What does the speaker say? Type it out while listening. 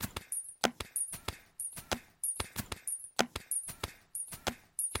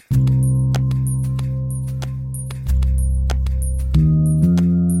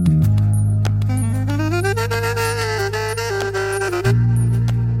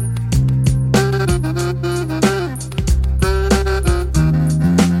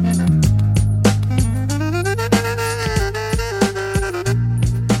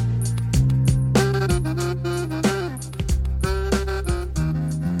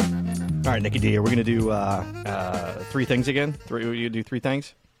All right, Nikki D, are we going to do three things again? You do three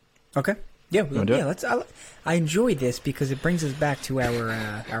things? Okay. Yeah, do it? let's. I enjoy this because it brings us back to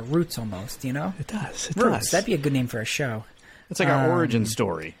our roots almost. You know, It does. It roots. does. That'd be a good name for a show. It's like our origin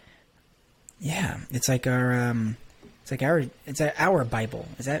story. Yeah, it's like our our Bible.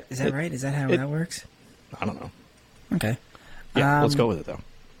 Is that right? Is that how that works? I don't know. Okay. Yeah, let's go with it, though.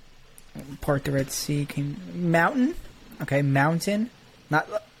 Part the Red Sea came mountain. Okay, mountain, not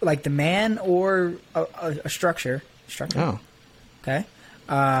like the man or a structure. Structure. Oh. Okay.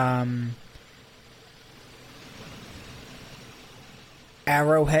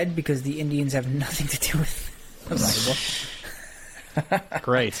 Arrowhead, because the Indians have nothing to do with the Bible.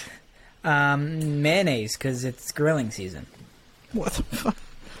 Great. Mayonnaise, because it's grilling season. What the fuck?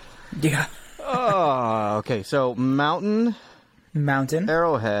 Yeah. Oh, okay. So, mountain, Mountain,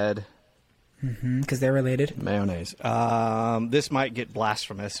 arrowhead, because they're related. mayonnaise. This might get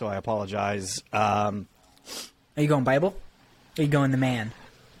blasphemous, so I apologize. Are you going Bible? Or are you going the man?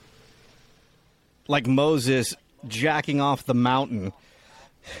 Like Moses jacking off the mountain.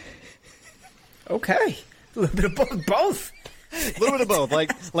 Okay. A little bit of both. A little bit of both.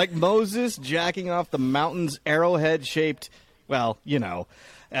 Like Moses jacking off the mountain's arrowhead-shaped, well, you know.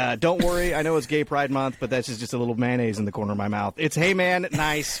 Don't worry, I know it's Gay Pride Month, but that's just a little mayonnaise in the corner of my mouth. It's, hey, man,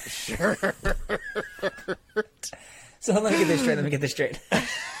 nice shirt. So let me get this straight.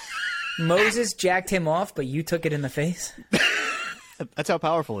 Moses jacked him off, but you took it in the face? That's how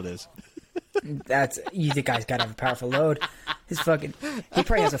powerful it is. You guys gotta have a powerful load. He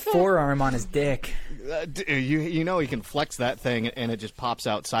probably has a forearm on his dick. You know he can flex that thing and it just pops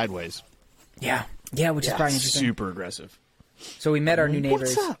out sideways. Yeah, which is probably interesting. Super aggressive. So we met our new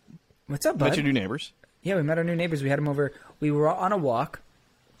neighbors. What's up? What's up, bud? Met your new neighbors. Yeah, we met our new neighbors. We had them over. We were on a walk,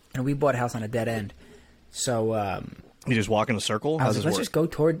 and we bought a house on a dead end. So You just walk in a circle? I How's was this like, let's work? just go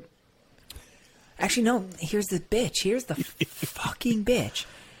toward. Actually, no. Here's the bitch. Here's the fucking bitch.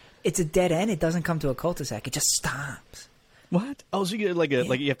 It's a dead end. It doesn't come to a cul-de-sac. It just stops. What? Oh, so you get like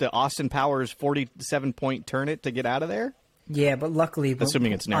you have to Austin Powers 47-point turn it to get out of there? Yeah, but luckily,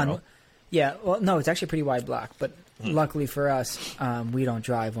 Assuming it's narrow. Yeah, well, no, it's actually a pretty wide block. But luckily for us, we don't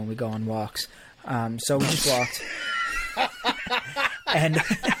drive when we go on walks. So we just walked. And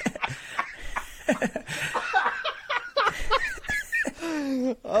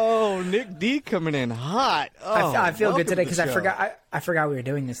oh, Nick D coming in hot. Oh, I feel good today because I I forgot we were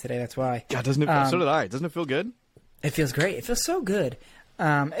doing this today. That's why. God, doesn't it? So did I. Doesn't it feel good? It feels great. It feels so good.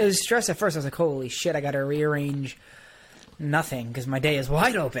 It was stress at first. I was like, holy shit, I got to rearrange nothing because my day is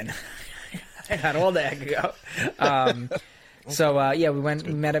wide open. I got all day I could go.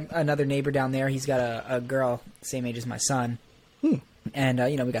 We met another neighbor down there. He's got a girl same age as my son. And,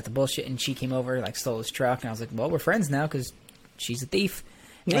 we got the bullshit, and she came over, like, stole his truck. And I was like, well, we're friends now because she's a thief.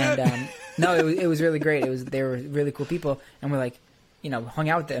 And, no, it was really great. They were really cool people. And we're like, hung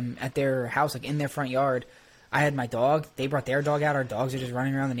out with them at their house, like, in their front yard. I had my dog. They brought their dog out. Our dogs are just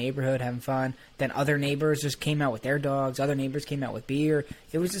running around the neighborhood having fun. Then other neighbors just came out with their dogs. Other neighbors came out with beer.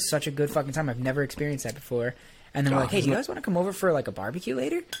 It was just such a good fucking time. I've never experienced that before. And then we're like, hey, do you guys want to come over for, like, a barbecue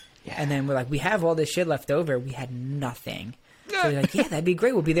later? Yeah. And then we're like, we have all this shit left over. We had nothing. So we're like, yeah, that'd be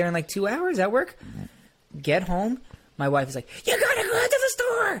great. We'll be there in, like, 2 hours. That work? Get home. My wife is like, you gotta go to the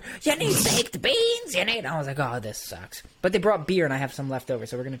store. You need baked beans. I was like, oh, this sucks. But they brought beer, and I have some left over.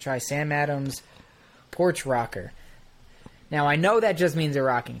 So we're going to try Sam Adams' porch rocker. Now, I know that just means a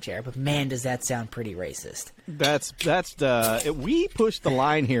rocking chair, but man, does that sound pretty racist. We pushed the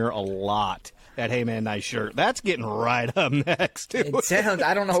line here a lot at Hey Man Nice Shirt. That's getting right up next. It sounds,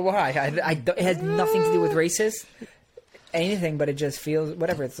 I don't know why. It has nothing to do with racist, anything, but it just feels,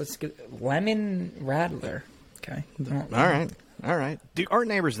 whatever. Let's get Lemon Rattler. Okay. All right. Dude, our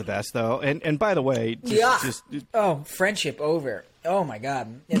neighbor's the best, though. And by the way, friendship over. Oh, my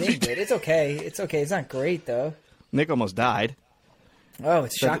God. It ain't good. It's okay. It's okay. It's not great, though. Nick almost died. Oh,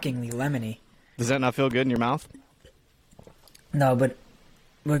 it's shockingly lemony. Does that not feel good in your mouth? No, but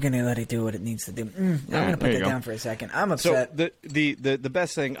we're going to let it do what it needs to do. I'm going to put that down for a second. I'm upset. So the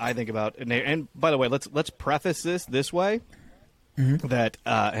best thing I think about, and by the way, let's preface this way. That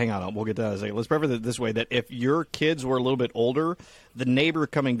hang on, we'll get to that in a second. Let's preface it this way: that if your kids were a little bit older, the neighbor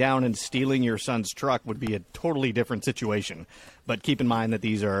coming down and stealing your son's truck would be a totally different situation. But keep in mind that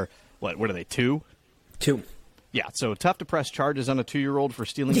these are what are they? Two. Yeah, so tough to press charges on a 2-year-old for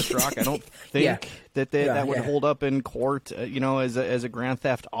stealing a truck. I don't think that would hold up in court, as a grand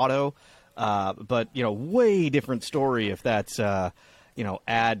theft auto. But way different story if that's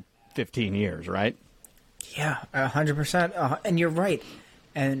add 15 years, right? Yeah, 100%. And you're right.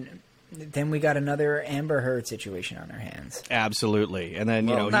 And then we got another Amber Heard situation on our hands. Absolutely. And then,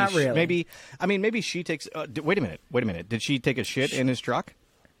 not really. maybe she takes wait a minute. Did she take a shit in his truck?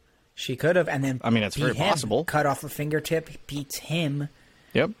 She could have, and then it's very possible. Cut off a fingertip, beats him.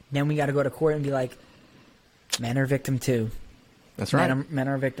 Yep. Then we got to go to court and be like, men are victim too. That's right. Men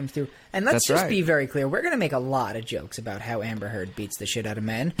are victims too. And let's be very clear. We're going to make a lot of jokes about how Amber Heard beats the shit out of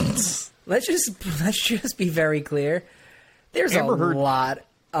men. let's just be very clear. There's a lot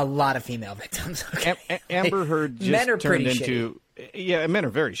of female victims. Okay? Amber Heard just men are turned pretty into shitty. Yeah, men are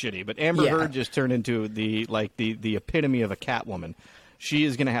very shitty, but Amber Heard just turned into the epitome of a cat woman. She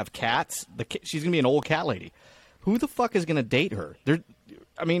is going to have cats. She's going to be an old cat lady. Who the fuck is going to date her?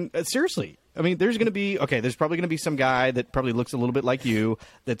 Seriously. There's going to be there's probably going to be some guy that probably looks a little bit like you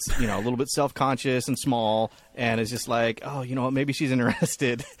that's, a little bit self-conscious and small and is just like, oh, you know what, maybe she's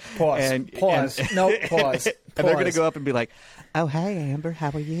interested. Pause. Pause. And they're going to go up and be like, oh, hey, Amber,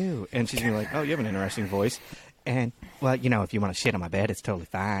 how are you? And she's going to be like, oh, you have an interesting voice. And, well, if you want to shit on my bed, it's totally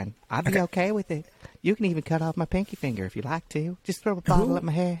fine. I'll be okay with it. You can even cut off my pinky finger if you like to. Just throw a bottle at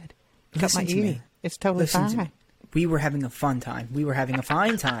my head. Cut my ear. It's totally fine. We were having a fun time. We were having a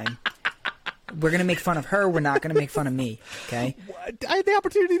fine time. We're going to make fun of her. We're not going to make fun of me, okay? I had the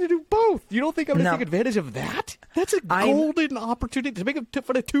opportunity to do both. You don't think I'm going to take advantage of that? That's a golden opportunity to make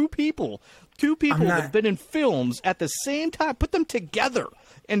fun of two people. Two people that have been in films at the same time. Put them together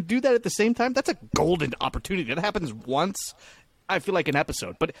and do that at the same time. That's a golden opportunity. That happens once, I feel like, an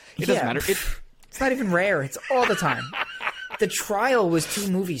episode. But it doesn't matter. It's not even rare. It's all the time. The Trial was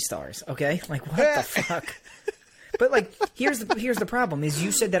 2 movie stars, okay? Like, what the fuck? But, here's the problem, is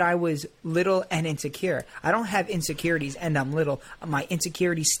you said that I was little and insecure. I don't have insecurities and I'm little. My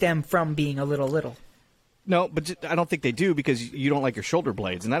insecurities stem from being a little. No, but I don't think they do because you don't like your shoulder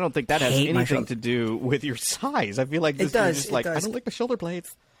blades. And I don't think that has anything to do with your size. I feel like this is just like, I don't like the shoulder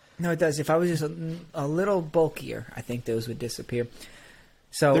blades. No, it does. If I was just a little bulkier, I think those would disappear.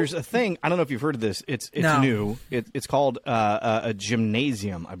 So there's a thing. I don't know if you've heard of this. It's new. It's called a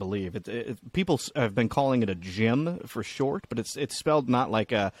gymnasium, I believe. People have been calling it a gym for short, but it's spelled not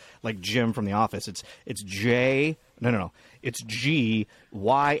like Jim from The Office. It's J. No. It's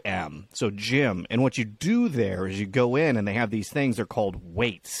GYM. So gym. And what you do there is you go in and they have these things. They're called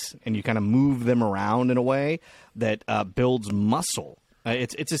weights, and you kind of move them around in a way that builds muscle.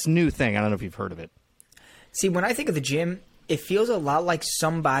 It's this new thing. I don't know if you've heard of it. See, when I think of the gym, it feels a lot like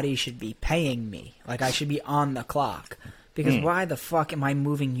somebody should be paying me. Like I should be on the clock. Because why the fuck am I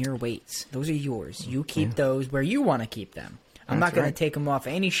moving your weights? Those are yours. You keep those where you want to keep them. I'm not going to take them off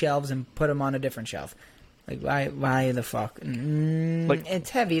any shelves and put them on a different shelf. Like, why the fuck? It's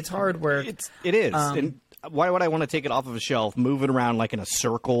heavy. It's hard work. It is. And why would I want to take it off of a shelf, move it around like in a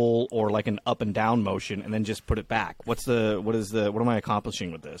circle or like an up and down motion, and then just put it back? What am I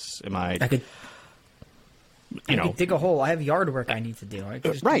accomplishing with this? I could dig a hole. I have yard work I need to do. I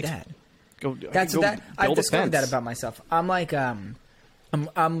could just do that. I've discovered that about myself. I'm like, I'm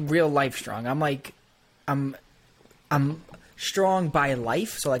real life strong. I'm strong by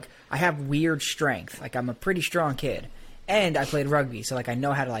life. So like, I have weird strength. Like I'm a pretty strong kid, and I played rugby. So like, I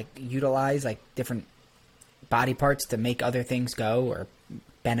know how to like utilize like different body parts to make other things go or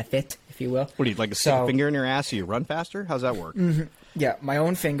benefit, if you will. What do you like? Stick a finger in your ass so you run faster? How's that work? Mm-hmm. Yeah, my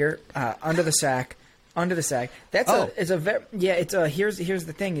own finger under the sack. Under the sack. Here's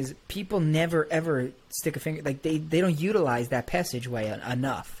the thing is people never ever stick a finger, like they don't utilize that passageway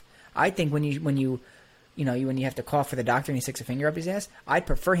enough. I think when you have to call for the doctor and he sticks a finger up his ass, I'd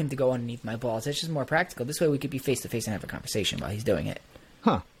prefer him to go underneath my balls. It's just more practical. This way we could be face to face and have a conversation while he's doing it.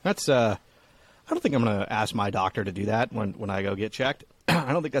 Huh. That's I don't think I'm going to ask my doctor to do that when I go get checked.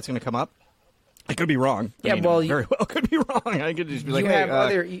 I don't think that's going to come up. I could be wrong. Yeah, very well could be wrong. I could just be like,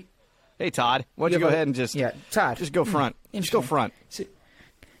 hey, Todd, why don't you go ahead and just Todd, just go front. Just go front.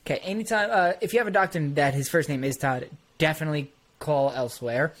 Okay, anytime if you have a doctor that his first name is Todd, definitely call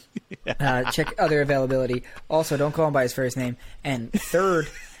elsewhere. Check other availability. Also, don't call him by his first name. And third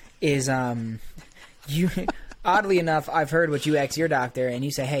is you. Oddly enough, I've heard what you ask your doctor, and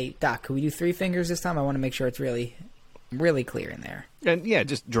you say, "Hey, doc, can we do 3 fingers this time? I want to make sure it's really, really clear in there." And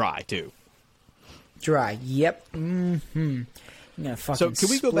just dry too. Dry. Yep. Mm-hmm. I'm gonna fucking can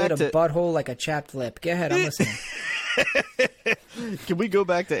we go back a butthole like a chapped lip. Go ahead, I'm listening. Can we go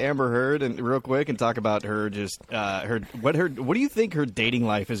back to Amber Heard and real quick and talk about her what do you think her dating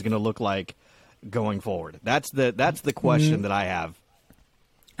life is going to look like going forward? That's the question that I have.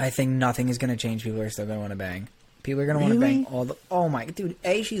 I think nothing is going to change. People are still going to want to bang. People are going to want to bang all the. Oh my dude,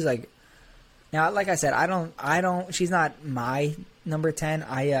 she's like. Now, like I said, I don't. She's not my number 10.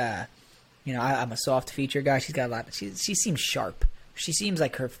 I'm a soft feature guy. She's got a lot. She seems sharp. She seems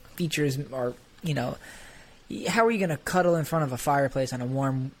like her features are, how are you going to cuddle in front of a fireplace on a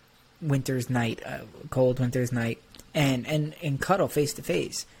warm winter's night, a cold winter's night, and cuddle face to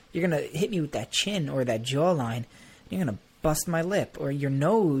face? You're going to hit me with that chin or that jawline. You're going to bust my lip or your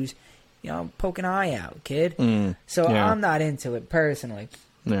nose, poke an eye out, kid. So I'm not into it personally.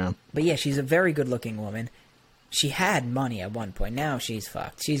 Yeah. But yeah, she's a very good looking woman. She had money at one point. Now she's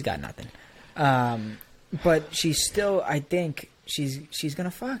fucked. She's got nothing. But she's still, I think, she's going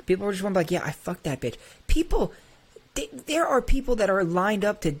to fuck. People are just going to be like, yeah, I fucked that bitch. There are people that are lined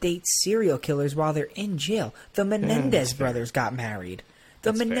up to date serial killers while they're in jail. The Menendez brothers got married.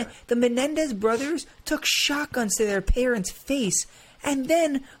 The Menendez brothers took shotguns to their parents' face and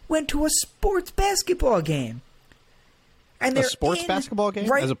then went to a sports basketball game. And a sports basketball game,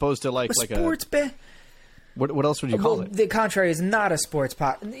 right, as opposed to like sports what else would you call it? The contrary is not a sports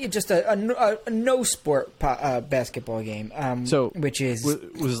just a no sport basketball game. Which is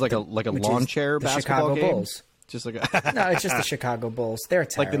was it like a lawn chair basketball Chicago game? Bulls. Just like no, it's just the Chicago Bulls. They're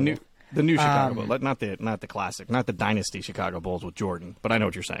terrible. Like the new Chicago Bulls, not the classic, not the dynasty Chicago Bulls with Jordan. But I know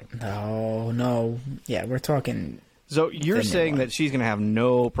what you're saying. No, yeah, we're talking. So you're saying that she's going to have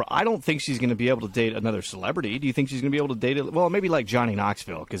no I don't think she's going to be able to date another celebrity. Do you think she's going to be able to date it? Well, maybe like Johnny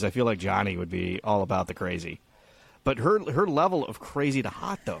Knoxville, because I feel like Johnny would be all about the crazy. But her level of crazy to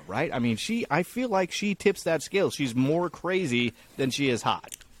hot, though, right? I mean, I feel like she tips that scale. She's more crazy than she is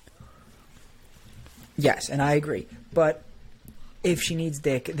hot. Yes, and I agree. But if she needs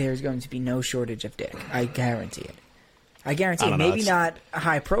dick, there's going to be no shortage of dick. I guarantee it. I guarantee it. Maybe not a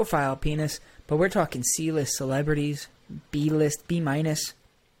high-profile penis, but we're talking C-list celebrities, B-list, B-minus.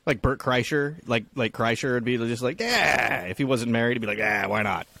 Like Bert Kreischer? Like Kreischer would be just like, yeah. If he wasn't married, he'd be like, yeah, why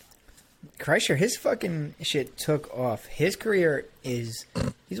not? Kreischer, his fucking shit took off. His career he's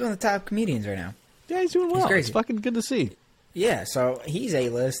one of the top comedians right now. Yeah, he's doing well. It's fucking good to see. Yeah, so he's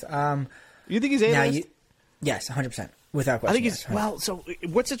A-list. You think he's A-list? Yes, 100%. Without question. I think he's, well, so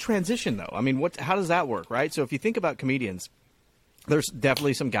what's a transition, though? I mean, how does that work, right? So if you think about comedians, there's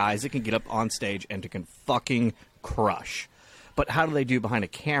definitely some guys that can get up on stage and can fucking crush. But how do they do behind a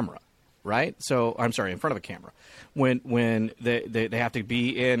camera, right? So, I'm sorry, in front of a camera. When they have to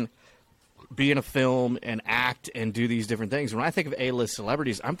be in a film and act and do these different things. When I think of A-list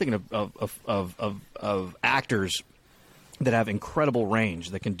celebrities, I'm thinking of actors that have incredible range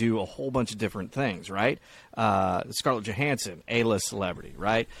that can do a whole bunch of different things, right? Scarlett Johansson, A-list celebrity,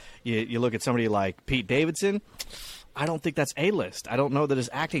 right? You look at somebody like Pete Davidson. I don't think that's A-list. I don't know that his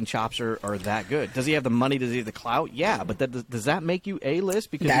acting chops are that good. Does he have the money? Does he have the clout? Yeah, but does that make you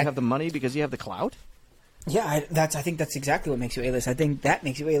A-list because you have the money, because you have the clout? Yeah, I think that's exactly what makes you A-list. I think that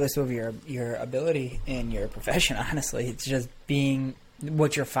makes you A-list over your ability in your profession, honestly. It's just being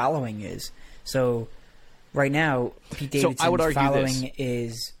what your following is. So right now, Pete Davidson's following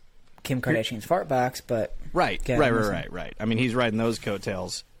is Kim Kardashian's fart box, but... Right. I mean, he's riding those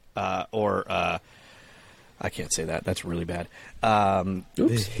coattails, I can't say that. That's really bad.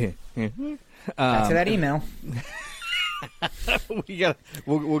 Oops. Back to that email.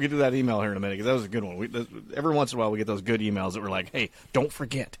 We'll get to that email here in a minute, because that was a good one. Every once in a while we get those good emails that we're like, hey, don't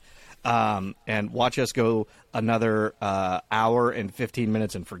forget. And watch us go another hour and 15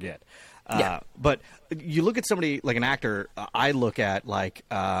 minutes and forget. Yeah. But you look at somebody like an actor, I look at like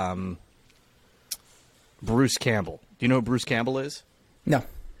Bruce Campbell. Do you know who Bruce Campbell is? No.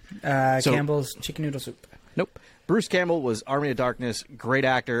 Campbell's Chicken Noodle Soup. Nope. Bruce Campbell was Army of Darkness, great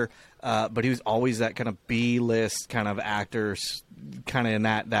actor, but he was always that kind of B-list kind of actor, kind of in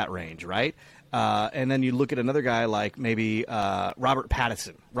that range, right? And then you look at another guy like maybe Robert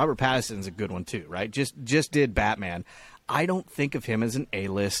Pattinson. Robert Pattinson's a good one too, right? Just did Batman. I don't think of him as an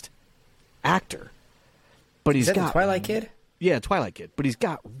A-list actor, but he's got the Twilight Kid. Yeah, Twilight Kid, but he's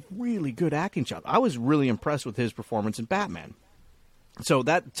got really good acting chops. I was really impressed with his performance in Batman. So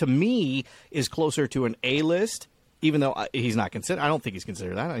that, to me, is closer to an A-list, even though he's not considered. I don't think he's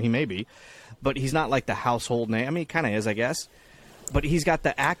considered that. He may be. But he's not like the household name. I mean, he kind of is, I guess. But he's got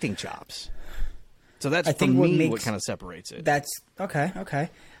the acting chops. So that's, for me, what kind of separates it. That's, okay.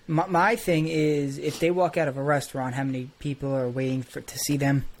 My thing is, if they walk out of a restaurant, how many people are waiting to see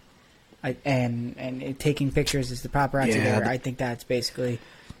them? And taking pictures is the proper answer there. I think that's basically,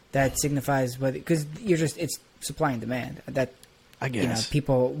 that signifies whether, because it's supply and demand. That, I guess.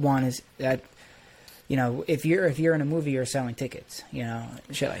 People want is that, if you're in a movie, you're selling tickets,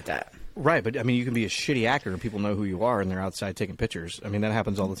 shit like that. Right, but I mean, you can be a shitty actor and people know who you are and they're outside taking pictures. I mean, that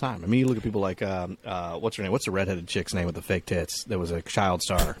happens all the time. I mean, you look at people like, what's her name? What's the redheaded chick's name with the fake tits? That was a child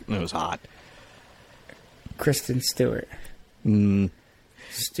star and it was hot. Kristen Stewart.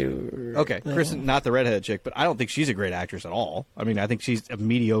 Stewart. Okay, Kristen, not the redheaded chick, but I don't think she's a great actress at all. I mean, I think she's a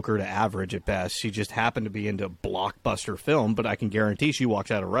mediocre to average at best. She just happened to be into blockbuster film, but I can guarantee she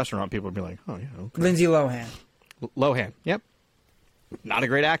walks out of a restaurant, people would be like, oh, Lindsay Lohan. Lohan, yep. Not a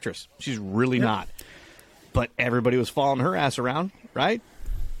great actress. She's really not. But everybody was following her ass around, right?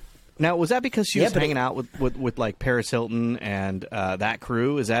 Now, was that because she was hanging out with like Paris Hilton and that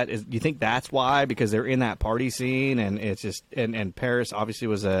crew? You think that's why? Because they're in that party scene, and it's just and Paris obviously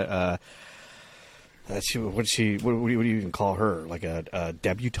was what do you even call her? Like a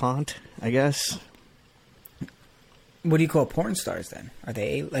debutante, I guess. What do you call porn stars then? Are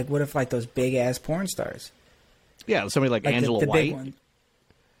they like what if like those big ass porn stars? Yeah, somebody like Angela the White. Big one.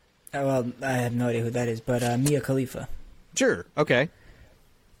 Oh, well, I have no idea who that is, but Mia Khalifa. Sure. Okay.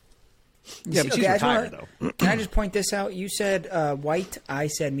 Yeah, but she's retired, though. Can I just point this out? You said white. I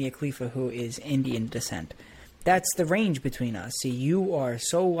said Mia Khalifa, who is Indian descent. That's the range between us. See, you are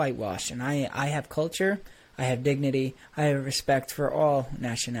so whitewashed, and I have culture, I have dignity, I have respect for all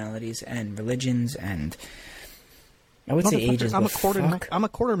nationalities and religions, and I would say ages. I'm a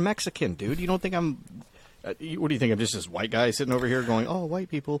quarter Mexican, dude. You don't think I'm... what do you think? I'm just this white guy sitting over here going, "Oh, white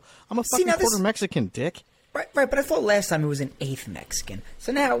people." I'm a fucking quarter Mexican, dick. Right. But I thought last time it was an eighth Mexican.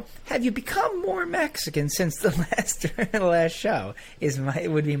 So now, have you become more Mexican since the last show?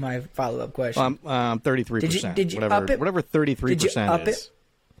 Would be my follow-up question. 33%. Did you up it? Whatever 33% is.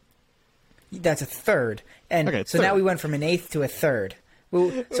 That's a third. And okay, so now we went from an eighth to a third.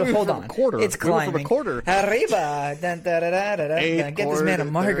 So hold on. Quarter. It's climbing. From a quarter. Arriba. Dun, da, da, da, da, da. Get this man a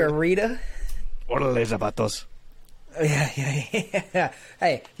margarita. Orale zapatos. Yeah.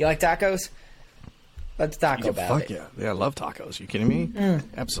 Hey, you like tacos? Let's talk about it. Yeah. Yeah, I love tacos. You kidding me?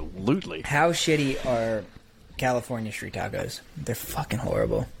 Absolutely. How shitty are California street tacos? They're fucking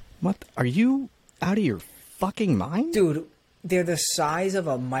horrible. What? Are you out of your fucking mind? Dude, they're the size of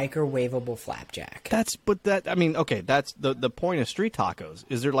a microwavable flapjack. That's the point of street tacos.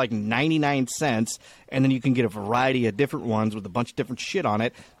 Is they're like 99 cents, and then you can get a variety of different ones with a bunch of different shit on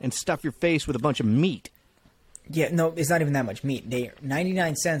it and stuff your face with a bunch of meat. Yeah, no, it's not even that much meat. They're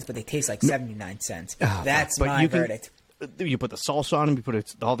 99 cents, but they taste like 79 cents. That's my verdict. You put the salsa on them, you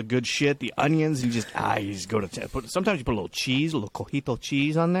put all the good shit, the onions, and you just go to sometimes you put a little cheese, a little cojito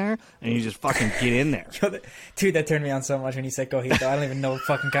cheese on there, and you just fucking get in there. Dude, that turned me on so much when you said cojito. I don't even know what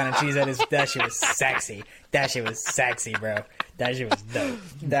fucking kind of cheese that is. That shit was sexy. That shit was sexy, bro. That shit was dope.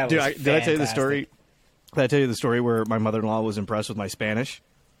 Did I tell you the story? Did I tell you the story where my mother-in-law was impressed with my Spanish?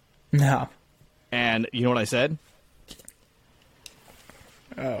 No. And you know what I said?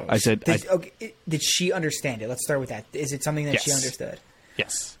 Oh, I said... Did she understand it? Let's start with that. Is it something that she understood?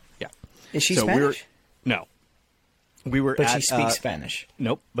 Yes. Yeah. Is she Spanish? No. But she speaks Spanish.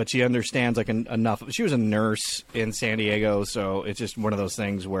 Nope. But she understands enough. She was a nurse in San Diego, so it's just one of those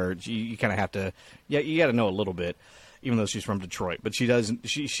things where you kind of have to... Yeah, you got to know a little bit, even though she's from Detroit. But she doesn't...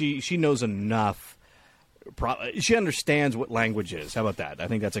 She knows enough... She understands what language is. How about that? I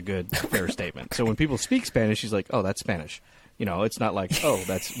think that's a good, fair statement. So when people speak Spanish, she's like, "Oh, that's Spanish." You know, it's not like, "Oh,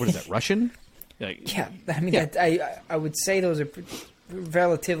 that's what is that Russian?" Like, yeah, I mean, I would say those are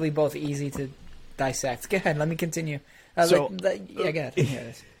relatively both easy to dissect. Go ahead, let me continue. Go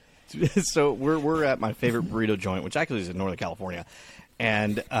ahead. So we're at my favorite burrito joint, which actually is in Northern California,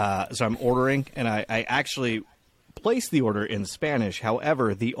 and so I'm ordering, and I actually placed the order in Spanish.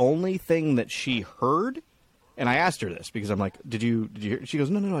 However, the only thing that she heard. And I asked her this because I'm like, did you hear? She goes,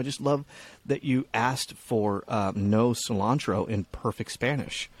 no, I just love that you asked for no cilantro in perfect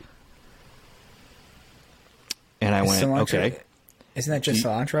Spanish. And I went, okay. Isn't that just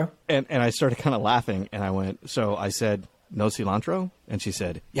cilantro? And I started kind of laughing, and I went, so I said, no cilantro? And she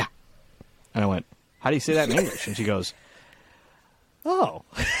said, yeah. And I went, how do you say that in English? And she goes, oh.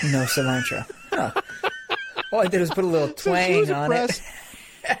 No cilantro. Huh. All I did was put a little twang on it.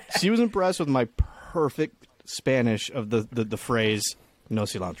 She was impressed with my perfect Spanish of the phrase "no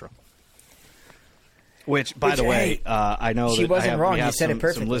cilantro," which by the way, I know she that wasn't wrong. We have you said it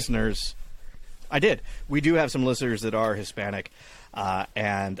perfectly. Some listeners. I did. We do have some listeners that are Hispanic,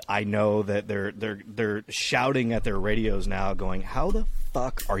 and I know that they're shouting at their radios now, going, "How the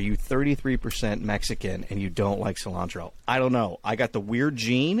fuck are you 33% Mexican and you don't like cilantro?" I don't know. I got the weird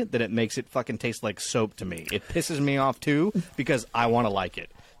gene that it makes it fucking taste like soap to me. It pisses me off too because I want to like it.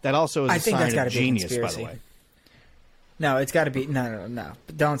 That also is a sign of genius, by the way. No, it's got to be... No.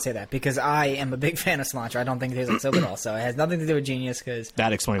 Don't say that, because I am a big fan of cilantro. I don't think it tastes like soap at all, so it has nothing to do with genius, because...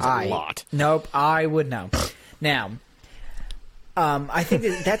 That explains a lot. Nope, I would know. Now, I think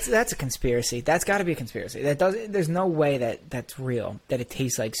that's a conspiracy. That's got to be a conspiracy. There's no way that's real, that it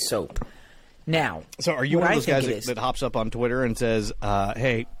tastes like soap. Now, So are you what one I of those think guys it is- that hops up on Twitter and says,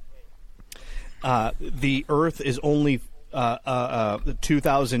 hey, the Earth is only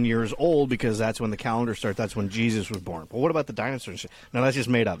 2,000 years old because that's when the calendar starts. That's when Jesus was born. But what about the dinosaurs? And shit? No, that's just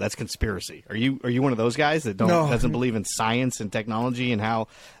made up. That's conspiracy. Are you one of those guys that doesn't believe in science and technology and how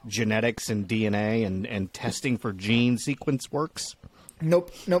genetics and DNA and testing for gene sequence works?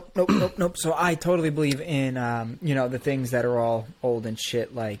 Nope. So I totally believe in, the things that are all old and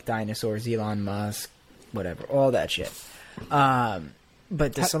shit, like dinosaurs, Elon Musk, whatever, all that shit.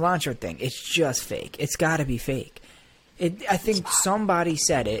 But the cilantro thing, it's just fake. It's got to be fake. I think somebody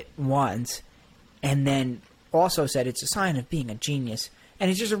said it once, and then also said it's a sign of being a genius. And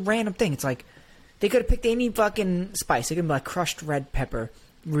it's just a random thing. It's like they could have picked any fucking spice. They could have been like crushed red pepper,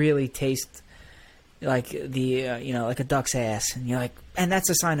 really taste like the like a duck's ass, and you're like, and that's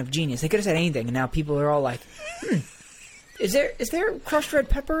a sign of genius. They could have said anything, and now people are all like, is there crushed red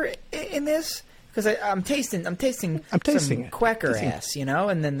pepper in this? Because I'm tasting some it. Quaker ass,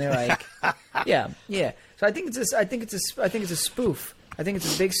 and then they're like, yeah. So I think it's a spoof. I think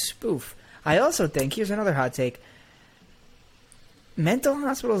it's a big spoof. I also think, here's another hot take: mental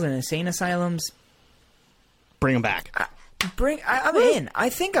hospitals and insane asylums, bring them back. I'm in. I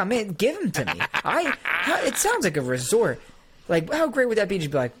think I'm in. Give them to me. It sounds like a resort. Like, how great would that be to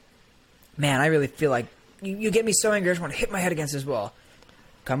be like, man, I really feel like you get me so angry, I just want to hit my head against this wall.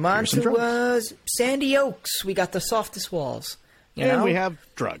 Come on to Sandy Oaks. We got the softest walls. And we have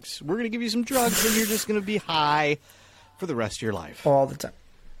drugs. We're going to give you some drugs, and you're just going to be high for the rest of your life. All the time.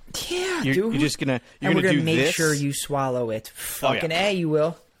 Yeah, dude. You're just going to we're going to make this. sure you swallow it. Fucking A, you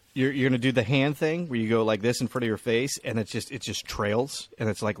will. You're going to do the hand thing where you go like this in front of your face, and it just trails, and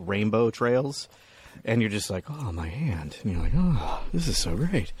it's like rainbow trails, and you're just like, oh, my hand, and you're like, oh, this is so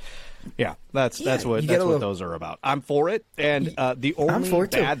great. Yeah, that's what those are about. I'm for it, and the only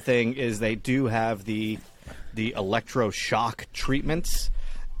bad thing is they do have the electroshock treatments,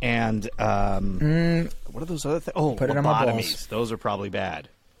 and what are those other things? Oh, put it on my balls. Those are probably bad.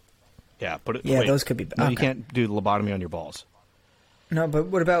 Yeah, those could be bad. No, you can't do the lobotomy on your balls. No, but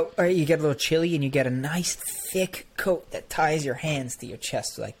what about you get a little chilly and you get a nice thick coat that ties your hands to your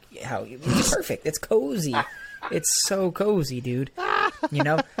chest, like it's perfect. It's cozy. It's so cozy, dude. You're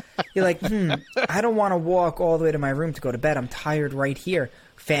like, I don't want to walk all the way to my room to go to bed. I'm tired right here.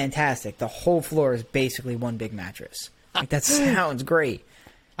 Fantastic. The whole floor is basically one big mattress. Like, that sounds great.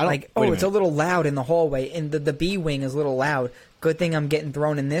 It's a little loud in the hallway, and the B wing is a little loud. Good thing I'm getting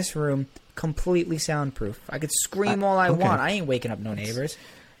thrown in this room. Completely soundproof. I could scream all I want. I ain't waking up no neighbors.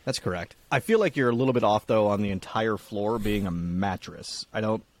 That's correct. I feel like you're a little bit off though on the entire floor being a mattress. I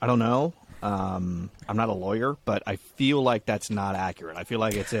don't know. I'm not a lawyer, but I feel like that's not accurate. I feel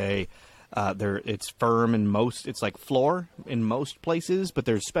like it's it's firm in most. It's like floor in most places, but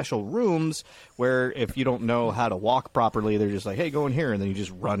there's special rooms where if you don't know how to walk properly, they're just like, hey, go in here, and then you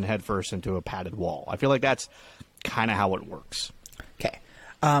just run headfirst into a padded wall. I feel like that's kind of how it works. Okay.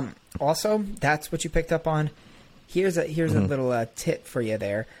 Also, that's what you picked up on. Here's a little tip for you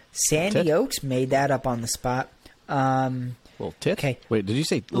there. Sandy Oaks made that up on the spot. Little tit? Okay. Wait, did you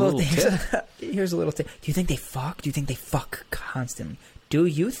say little tit? Here's a little tip. Do you think they fuck? Do you think they fuck constantly? Do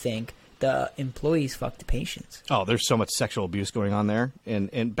you think the employees fuck the patients? Oh, there's so much sexual abuse going on there.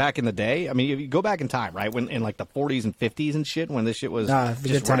 And back in the day, I mean, if you go back in time, right, when in like the 40s and 50s and shit, when this shit was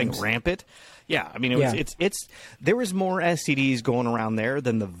just running rampant. Yeah, I mean, it's there was more STDs going around there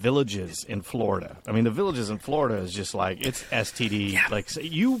than the villages in Florida. I mean, the villages in Florida is just like, it's STD. Yeah. Like,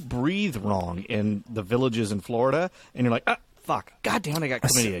 you breathe wrong in the villages in Florida, and you're like, fuck, goddamn, I got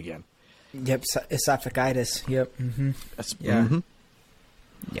chlamydia again. Yep, esophagitis. Yep. Mm-hmm. Yeah. Mm-hmm.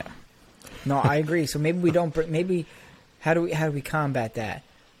 Yeah. No, I agree. So maybe we don't. Maybe how do we combat that?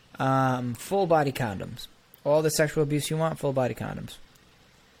 Full body condoms. All the sexual abuse you want. Full body condoms.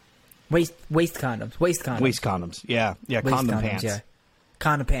 Waist condoms. Waist condoms. Yeah. Condom pants. Yeah.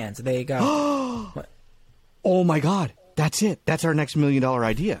 Condom pants. There you go. Oh my God, that's it. That's our next $1 million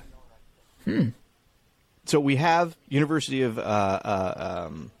idea. So we have University of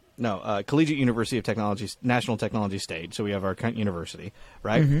Collegiate University of Technology, National Technology Stage. So we have our university,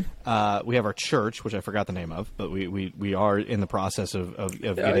 right? Mm-hmm. We have our church, which I forgot the name of, but we are in the process of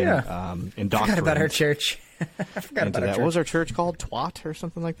getting indoctrinated. I forgot about our church. I forgot about our church. What was our church called? Twat or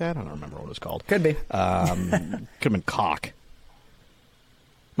something like that? I don't remember what it was called. Could be. Could have been Cock.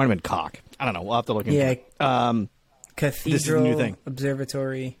 Might have been Cock. I don't know. We'll have to look into it. Cathedral this is a new thing.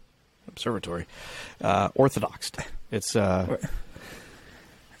 Observatory. Orthodox. It's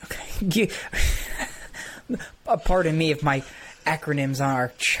Okay. Pardon me if my acronyms on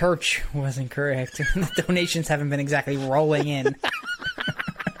our church wasn't correct. The donations haven't been exactly rolling in.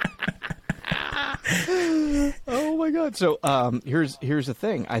 Oh my god! So here's the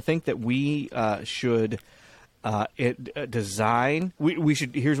thing. I think that we should design. We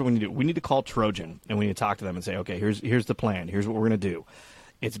should. Here's what we need to do. We need to call Trojan and we need to talk to them and say, okay, here's the plan. Here's what we're gonna do.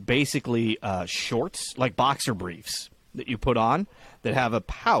 It's basically shorts, like boxer briefs that you put on that have a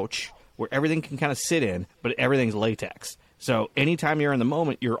pouch where everything can kind of sit in, but everything's latex. So anytime you're in the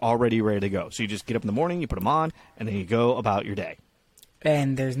moment, you're already ready to go. So you just get up in the morning, you put them on, and then you go about your day.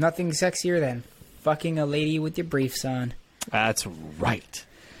 And there's nothing sexier than fucking a lady with your briefs on. That's right.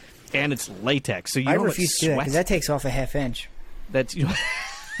 And it's latex, so you I don't refuse to do that because that takes off a half inch. That's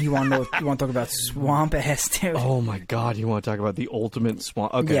You want to talk about swamp ass, dude? Oh my god! You want to talk about the ultimate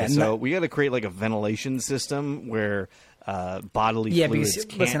swamp? Okay, Yeah, so we got to create like a ventilation system where bodily fluids because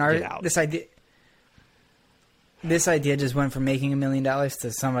can't listen, get out. This idea just went from making $1 million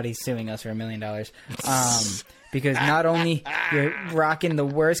to somebody suing us for $1 million. Because not only you're rocking the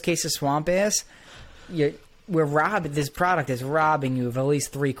worst case of swamp ass, this product is robbing you of at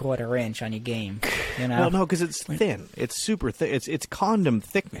least 3/4 inch on your game. You know? Well, no, because it's thin. It's super thin. It's condom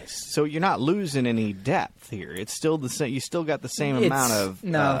thickness, so you're not losing any depth here. It's still the same. You still got the same amount of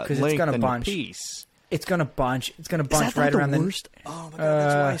because it's gonna bunch. Piece. It's gonna bunch. It's gonna bunch right around the worst? Oh my god!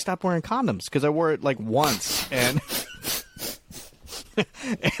 That's why I stopped wearing condoms, because I wore it like once and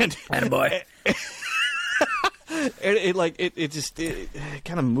boy. It just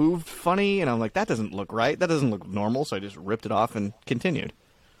kind of moved funny, and I'm like, that doesn't look right. That doesn't look normal. So I just ripped it off and continued.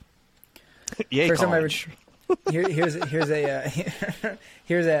 Yay, First college. time I ever,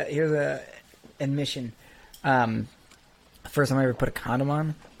 here's a admission. First time I ever put a condom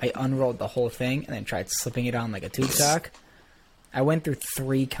on, I unrolled the whole thing and then tried slipping it on like a tube sock. I went through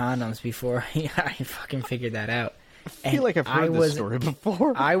 3 condoms before I fucking figured that out. I feel like I've heard this story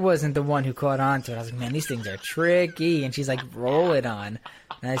before. I wasn't the one who caught on to it. I was like, man, these things are tricky. And she's like, roll it on.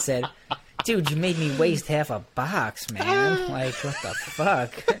 And I said, dude, you made me waste half a box, man. Like, what the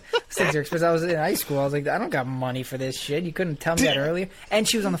fuck? These things are expensive. I was in high school. I was like, I don't got money for this shit. You couldn't tell me that earlier. And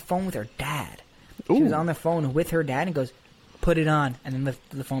she was on the phone with her dad. She was on the phone with her dad and goes, put it on. And then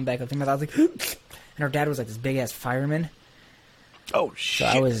lift the phone back up to me. I was like, and her dad was like this big-ass fireman. Oh,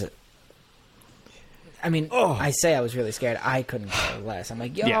 shit. So I say I was really scared. I couldn't care less. I'm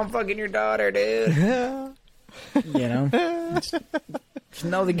like, yo, I'm fucking your daughter, dude. You know? Just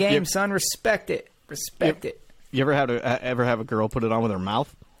know the game, son. Respect it. Respect it. You ever have a girl put it on with her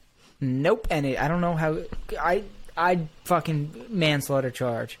mouth? Nope. And I don't know how... I fucking manslaughter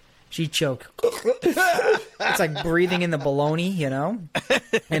charge. She choked. It's like breathing in the bologna, you know?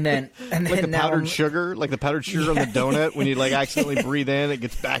 And then like the powdered sugar? Like the powdered sugar on the donut when you like accidentally breathe in, it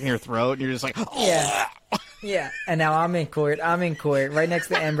gets back in your throat and you're just like, oh. Yeah. And now I'm in court right next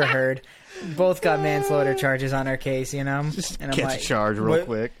to Amber Heard. Both got manslaughter charges on our case, you know? Just and I'm catch like, a charge real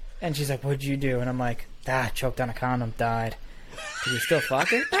quick. And she's like, what'd you do? And I'm like, choked on a condom, died. Did you still fuck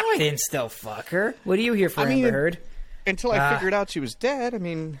her? No, I didn't still fuck her. What are you here for, Amber Heard? Until I figured out she was dead, I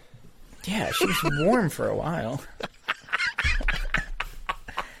mean... Yeah, she was warm for a while.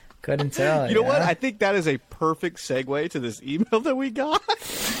 Couldn't tell. You know what? I think that is a perfect segue to this email that we got.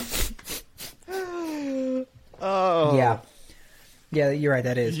 Oh. Yeah, you're right,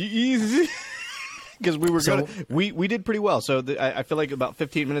 that is. Because we were we did pretty well. So I feel like about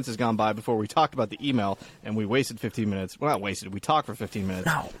 15 minutes has gone by before we talked about the email, and we wasted 15 minutes. Well, not wasted. We talked for 15 minutes.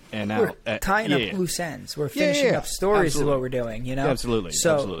 No. And now we're tying up loose ends. We're finishing up stories Absolutely. is what we're doing, you know? Yeah, absolutely.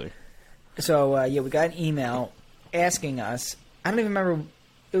 So, we got an email asking us. I don't even remember.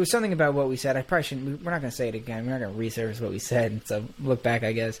 It was something about what we said. I probably shouldn't. We're not going to say it again. We're not going to resurface what we said. So look back,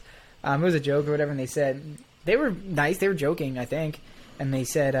 I guess. It was a joke or whatever. And they said they were nice. They were joking, I think. And they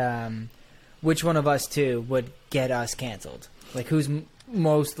said, which one of us two would get us canceled? Like, who's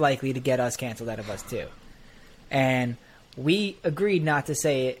most likely to get us canceled out of us two? And we agreed not to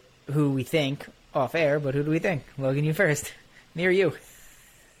say who we think off air, but who do we think? Logan, you first. Near you.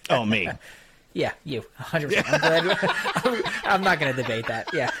 Oh, me. Yeah, you. 100%. I'm glad. I'm not going to debate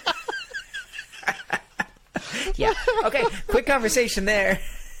that. Yeah. Yeah. Okay, quick conversation there.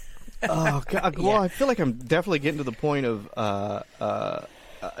 Oh, God. Well, I feel like I'm definitely getting to the point of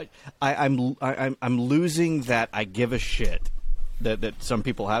I'm losing that I give a shit that some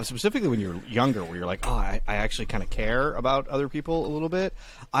people have, specifically when you're younger, where you're like, oh, I actually kind of care about other people a little bit.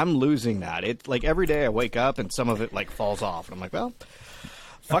 I'm losing that. It like every day I wake up and some of it like falls off, and I'm like, well,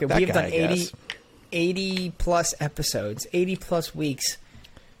 fuck that we've guy, done 80 plus episodes, 80 plus weeks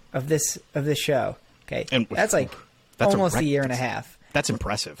of this show. Okay, and that's almost a year and a half. That's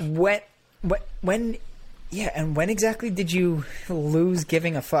impressive. When and when exactly did you lose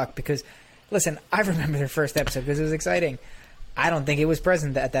giving a fuck? Because, listen, I remember the first episode because it was exciting. I don't think it was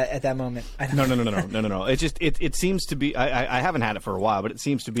present at that moment. No. It seems to be. I haven't had it for a while, but it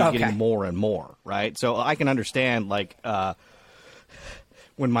seems to be getting more and more. Right. So I can understand like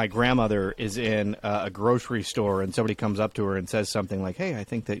when my grandmother is in a grocery store and somebody comes up to her and says something like, "Hey, I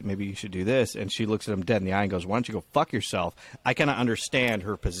think that maybe you should do this," and she looks at him dead in the eye and goes, "Why don't you go fuck yourself?" I kind of understand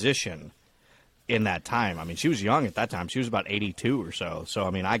her position in that time. I mean, she was young at that time. She was about 82 or so. So I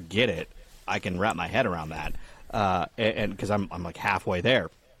mean, I get it. I can wrap my head around that. And because I'm like halfway there,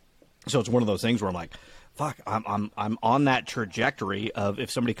 so it's one of those things where I'm like, fuck, I'm on that trajectory of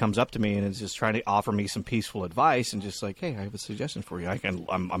if somebody comes up to me and is just trying to offer me some peaceful advice and just like, hey, I have a suggestion for you.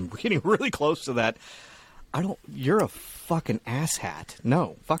 I'm getting really close to that. You're a fucking asshat.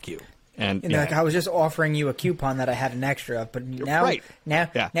 No, fuck you. And like I was just offering you a coupon that I had an extra of, but now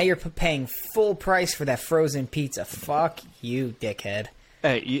you're paying full price for that frozen pizza. Fuck you, dickhead.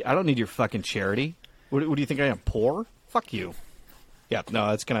 Hey, I don't need your fucking charity. What do you think I am, poor? Fuck you. Yeah,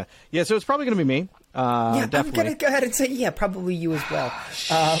 no, it's gonna. Yeah, so it's probably gonna be me. Definitely. I'm gonna go ahead and say, probably you as well.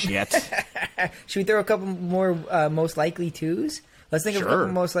 Shit. Should we throw a couple more most likely twos? Let's think of a couple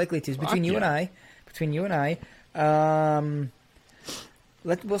most likely twos between you and I.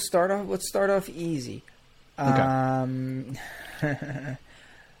 Let's start off easy. Okay.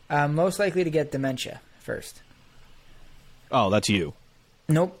 Most likely to get dementia first. Oh, that's you.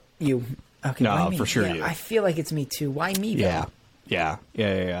 Nope, you. Okay, no, for sure you. I feel like it's me too. Why me, though? Yeah.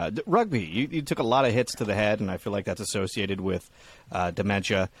 Rugby, you took a lot of hits to the head, and I feel like that's associated with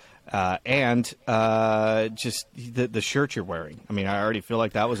dementia and just the shirt you're wearing. I mean, I already feel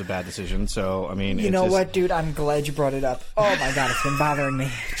like that was a bad decision, so, I mean... You know what, dude? I'm glad you brought it up. Oh, my God, it's been bothering me.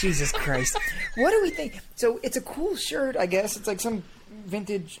 Jesus Christ. What do we think? So, it's a cool shirt, I guess. It's like some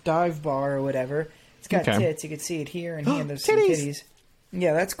vintage dive bar or whatever. It's got tits. You can see it here and here. There's some titties.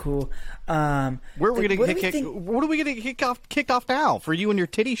 Yeah, that's cool. Where are we going to get What are we going to kicked off now for you and your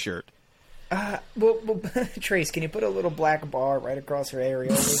titty shirt? Well, Trace, can you put a little black bar right across her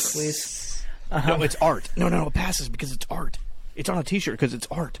areolas, please? No, it's art. No, it passes because it's art. It's on a T-shirt because it's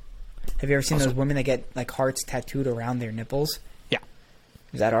art. Have you ever seen those women that get like hearts tattooed around their nipples? Yeah.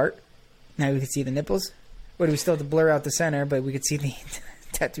 Is that art? Now we can see the nipples? Or do we still have to blur out the center, but we could see the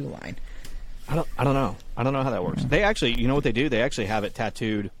tattoo line? I don't know. I don't know how that works. They actually, you know what they do? They actually have it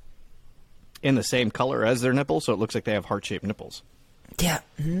tattooed in the same color as their nipples, so it looks like they have heart-shaped nipples. Yeah,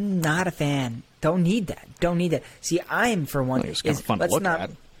 not a fan. Don't need that. See, I'm for one. It's kind of fun to look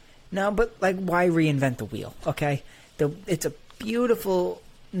at. No, but like, why reinvent the wheel? Okay, it's a beautiful,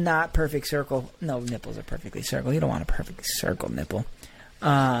 not perfect circle. No, nipples are perfectly circle. You don't want a perfectly circle nipple.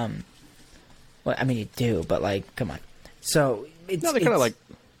 Well, I mean, you do, but like, come on. So it's no, they kind of like.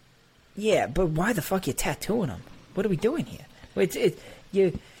 Yeah, but why the fuck you tattooing them? What are we doing here?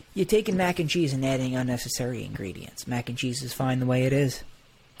 You're taking mac and cheese and adding unnecessary ingredients. Mac and cheese is fine the way it is.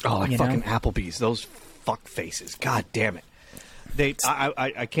 Oh, like fucking Applebee's. Those fuck faces. God damn it.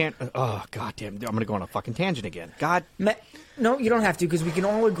 I can't. Oh, god damn. I'm going to go on a fucking tangent again. God. No, you don't have to, because we can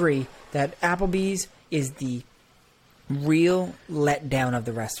all agree that Applebee's is the real letdown of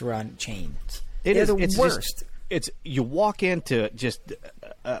the restaurant chains. They're the worst. You walk into just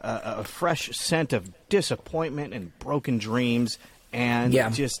a fresh scent of disappointment and broken dreams and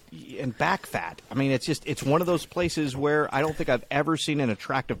and back fat. I mean, it's one of those places where I don't think I've ever seen an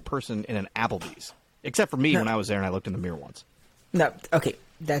attractive person in an Applebee's, except for me when I was there and I looked in the mirror once. No, okay,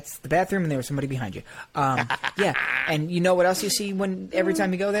 that's the bathroom and there was somebody behind you. Yeah, and you know what else you see every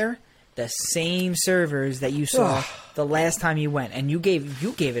time you go there? The same servers that you saw the last time you went, and you gave it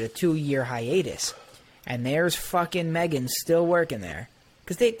a 2-year hiatus. And there's fucking Megan still working there.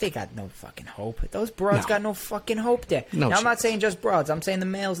 Because they got no fucking hope. Those broads got no fucking hope there. No now, I'm not saying just broads. I'm saying the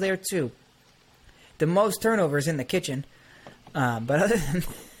males there, too. The most turnovers in the kitchen. But other than...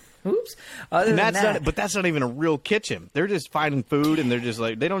 Oops. Other than that... But that's not even a real kitchen. They're just finding food, and they're just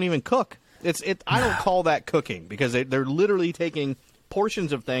like... They don't even cook. I don't call that cooking. Because they're literally taking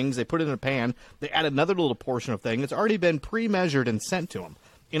portions of things. They put it in a pan. They add another little portion of thing that's already been pre-measured and sent to them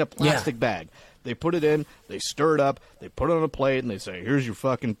in a plastic bag. They put it in, they stir it up, they put it on a plate, and they say, here's your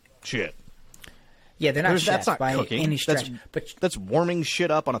fucking shit. Yeah, they're not chefs that's not by cooking. any stretch. That's warming shit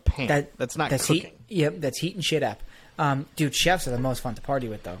up on a pan. That's not cooking. That's heating shit up. Dude, chefs are the most fun to party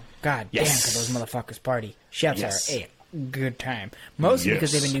with, though. God damn, because those motherfuckers party. Chefs are a good time. Mostly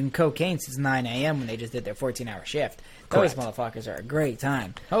because they've been doing cocaine since 9 a.m. when they just did their 14-hour shift. Those motherfuckers are a great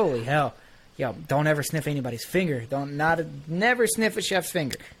time. Holy hell. Yo, don't ever sniff anybody's finger. Never sniff a chef's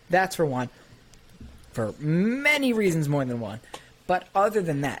finger. That's for one. For many reasons more than one. But other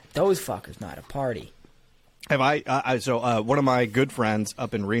than that, those fuckers know how to party. So one of my good friends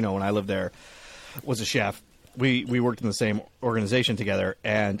up in Reno when I lived there was a chef. we worked in the same organization together,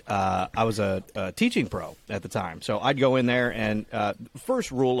 and I was a teaching pro at the time. So I'd go in there, and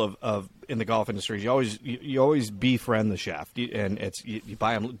first rule of in the golf industry is you always befriend the chef, and it's you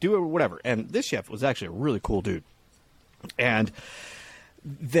buy them, do it, whatever. And this chef was actually a really cool dude, and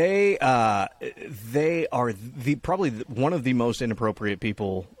they are probably one of the most inappropriate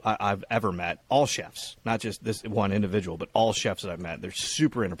people I've ever met. All chefs, not just this one individual, but all chefs that I've met. They're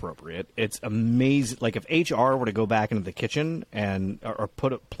super inappropriate. It's amazing. Like if HR were to go back into the kitchen and or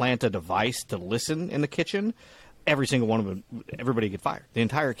plant a device to listen in the kitchen, every single one of them, everybody get fired. The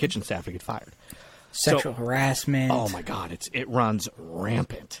entire kitchen staff would get fired. Sexual harassment. Oh my God, it runs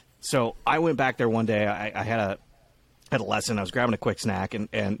rampant. So I went back there one day. I had a lesson. I was grabbing a quick snack, and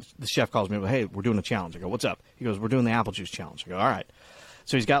the chef calls me, hey, we're doing a challenge. I go, what's up? He goes, we're doing the apple juice challenge. I go, all right.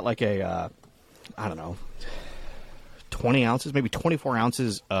 So he's got like a, I don't know, 20 ounces, maybe 24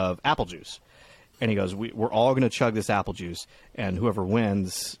 ounces of apple juice. And he goes, we're all going to chug this apple juice, and whoever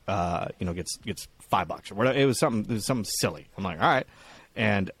wins, gets $5 or whatever. It was something silly. I'm like, all right.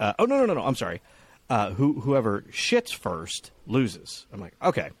 And, oh, no, I'm sorry. Whoever shits first loses. I'm like,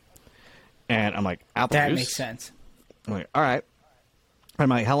 okay. And I'm like, apple juice? That makes sense. I'm like, all right. I'm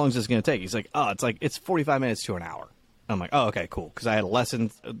like, how long is this going to take? He's like, it's 45 minutes to an hour. I'm like, oh, okay, cool. Because I had a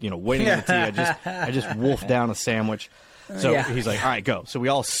lesson, waiting in the tea. I just wolfed down a sandwich. So he's like, all right, go. So we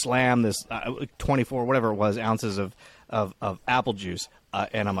all slam this 24, whatever it was, ounces of apple juice.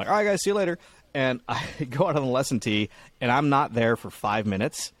 And I'm like, all right, guys, see you later. And I go out on the lesson tee, and I'm not there for 5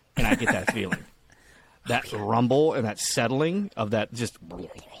 minutes, and I get that feeling. That rumble and that settling of that just...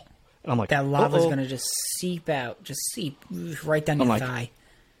 And I'm like, that lava's going to just seep out, right down your thigh.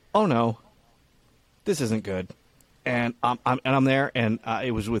 Oh no, this isn't good. And I'm there, and it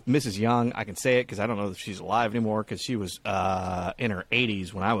was with Mrs. Young. I can say it because I don't know if she's alive anymore because she was in her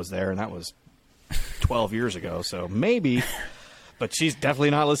 80s when I was there, and that was 12 years ago. So maybe, but she's definitely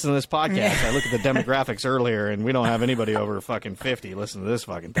not listening to this podcast. I looked at the demographics earlier, and we don't have anybody over fucking 50 listening to this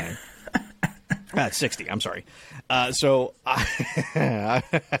fucking thing. 60, I'm sorry. So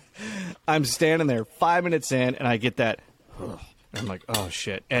I'm standing there 5 minutes in, and I get that. I'm like, oh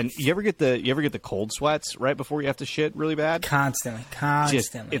shit! And you ever get the cold sweats right before you have to shit really bad? Constantly.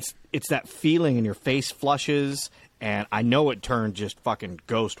 It's that feeling, and your face flushes, and I know it turned just fucking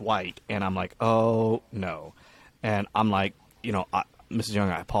ghost white, and I'm like, oh no, and I'm like, Mrs. Young,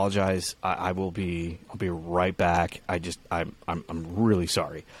 I apologize. I'll be right back. I'm really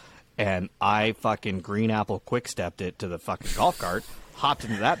sorry. And I fucking green apple quick stepped it to the fucking golf cart, hopped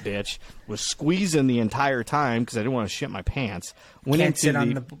into that bitch, was squeezing the entire time because I didn't want to shit my pants. Can't sit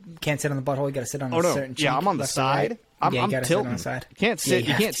on the butthole. You got to sit on a certain cheek. Yeah, I'm on the side. Right. I'm tilting. Sit on the side. You can't sit.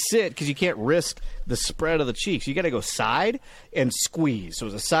 You can't sit because you can't risk the spread of the cheeks. You got to go side and squeeze. So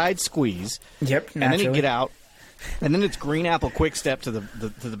it was a side squeeze. Yep. And then you get out. And then it's green apple quick step to the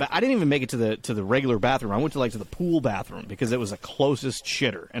back. I didn't even make it to the regular bathroom. I went to the pool bathroom because it was the closest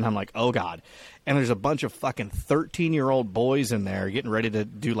shitter. And I'm like, oh God. And there's a bunch of fucking 13-year-old boys in there getting ready to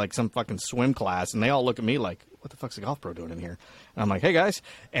do like some fucking swim class. And they all look at me like, what the fuck's the golf pro doing in here? And I'm like, hey guys,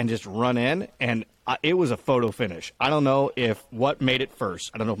 and just run in. And it was a photo finish. I don't know if what made it first.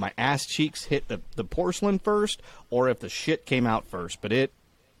 I don't know if my ass cheeks hit the porcelain first or if the shit came out first. But it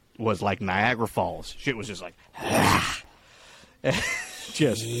was like Niagara Falls. Shit was just like,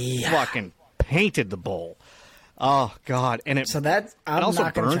 just fucking painted the bowl. Oh God! And it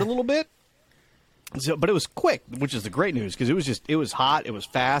also burned a little bit. So, but it was quick, which is the great news because it was hot, it was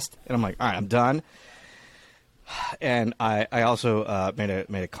fast, and I'm like, all right, I'm done. And I also made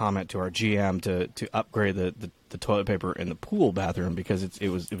a comment to our GM to upgrade the toilet paper in the pool bathroom because it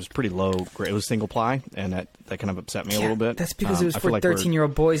was pretty low. It was single ply, and that kind of upset me a little bit. That's because it was for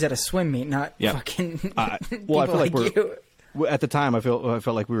 13-year-old boys at a swim meet, not fucking. Well, I feel like you. At the time, I felt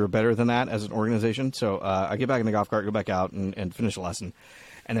like we were better than that as an organization. So I get back in the golf cart, go back out, and finish the lesson,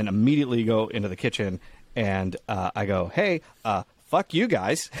 and then immediately go into the kitchen, and I go, hey, fuck you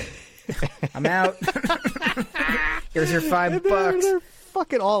guys. I'm out. Here's your $5. They're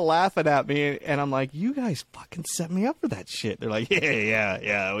fucking all laughing at me, and I'm like, you guys fucking set me up for that shit. They're like,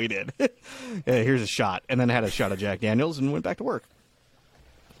 yeah, we did. Yeah, here's a shot. And then I had a shot of Jack Daniels and went back to work.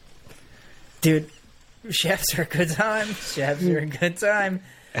 Dude, chefs are a good time. I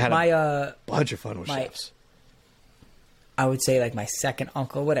had a bunch of fun with chefs. I would say like my second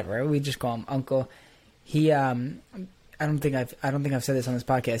uncle, whatever. We just call him Uncle. He, I don't think I've said this on this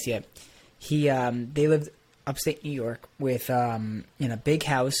podcast yet. They lived upstate New York with in a big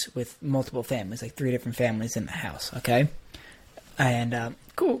house with multiple families, like 3 different families in the house. Okay, and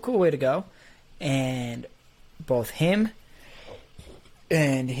cool way to go. And both him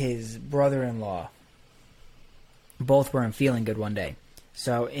and his brother-in-law both weren't feeling good one day.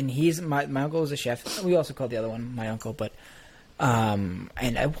 So, and he's my uncle is a chef. We also call the other one my uncle, but and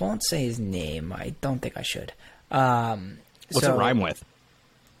I won't say his name. I don't think I should. What's it rhyme with?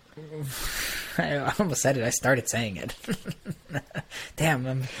 I almost said it. I started saying it.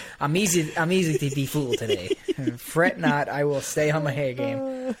 Damn, I'm easy to be fooled today. Fret not, I will stay on my hair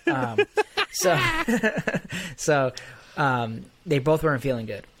game. So they both weren't feeling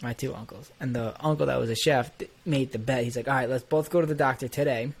good, my two uncles. And the uncle that was a chef made the bet. He's like, all right, let's both go to the doctor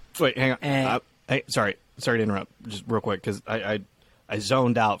today. Wait, hang on. And, hey, sorry to interrupt, just real quick, because I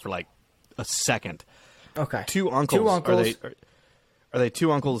zoned out for like a second. Okay. Two uncles. Are they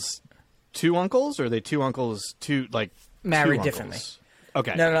two uncles? Two uncles, or are they two uncles? Two like married two differently.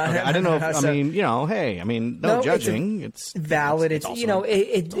 Okay. No, okay. I don't know. If, so, I mean, hey, I mean, no judging. It's valid. It's also,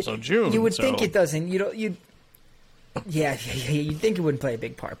 it's also June. You would think it doesn't. Yeah. You'd think it wouldn't play a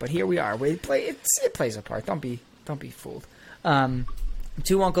big part, but here we are. It plays a part. Don't be fooled.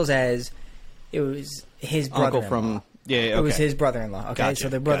 Two uncles as it was his brother. Uncle from okay. It was his brother-in-law. Okay, gotcha, so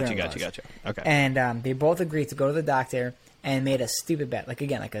they're brother-in-law. Gotcha. Okay. And they both agreed to go to the doctor and made a stupid bet. Like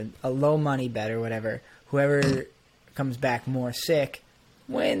a low money bet or whatever. Whoever comes back more sick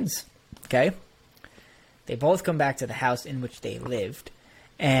wins. Okay. They both come back to the house in which they lived,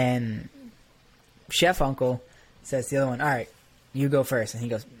 and Chef Uncle says to the other one, all right, you go first. And he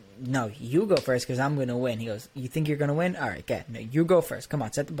goes, no, you go first because I'm going to win. He goes, you think you're going to win? All right, good. No, you go first. Come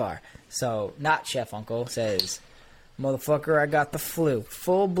on, set the bar. So not Chef Uncle says, motherfucker, I got the flu.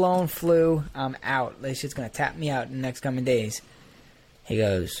 Full-blown flu. I'm out. This shit's going to tap me out in the next coming days. He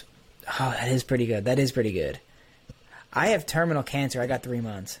goes, oh, that is pretty good. That is pretty good. I have terminal cancer. I got 3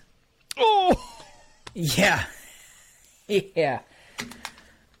 months. Oh! Yeah. Yeah.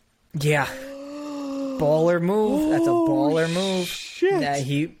 Yeah. Baller move. That's a baller move.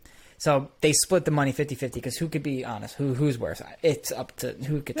 Shit. So they split the money 50-50 because who could be honest? Who's worse? It's up to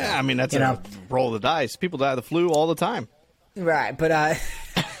who could tell. Yeah, I mean, that's a roll of the dice. People die of the flu all the time. Right, but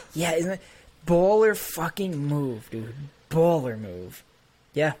yeah, isn't it? Baller fucking move, dude. Baller move.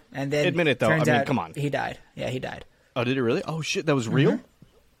 Yeah, and then admit it though. I mean, come on. He died. Yeah, he died. Oh, did he really? Oh shit, that was real?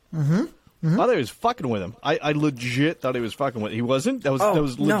 Mm-hmm. I thought he was fucking with him. I legit thought he was fucking with him. He wasn't? That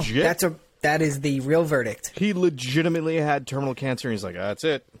was legit? No, that is the real verdict. He legitimately had terminal cancer, and he's like, that's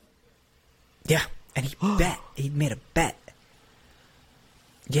it. Yeah, and he bet. He made a bet.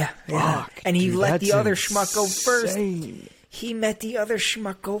 Yeah. Fuck, and he dude, let the other insane. schmuck go first. He met the other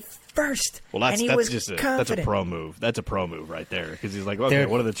schmuck go first. Well, that's a pro move. That's a pro move right there. Because he's like, okay,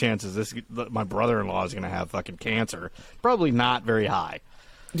 what are the chances my brother-in-law is going to have fucking cancer? Probably not very high.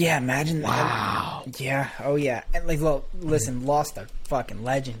 Yeah, imagine that. Wow. Yeah. Oh, yeah. And listen, lost a fucking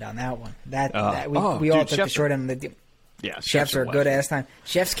legend on that one. We all took the short end of the deal. Yeah, chefs are a good ass time.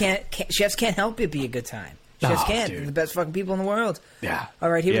 Chefs can't help it be a good time. Chefs can't. They're the best fucking people in the world. Yeah. All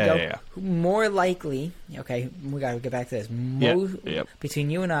right, here we go. Yeah. More likely, okay, we got to get back to this.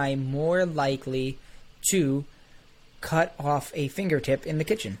 Between you and I, more likely to cut off a fingertip in the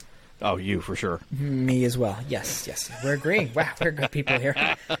kitchen. Oh, you for sure. Me as well. Yes. We're agreeing. Wow, we're good people here.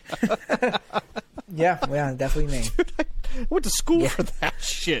 Yeah, definitely me. I went to school for that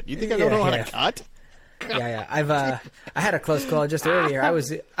shit. You think I don't know how to cut? Yeah. I had a close call just earlier. I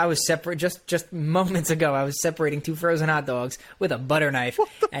was separate just moments ago. I was separating 2 frozen hot dogs with a butter knife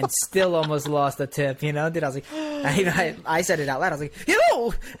and still almost lost a tip. You know, I was like, I said it out loud. I was like,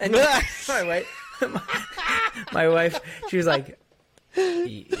 yo, and my wife, she was like,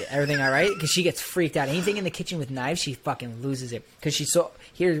 everything all right? Because she gets freaked out. Anything in the kitchen with knives, she fucking loses it. Because she saw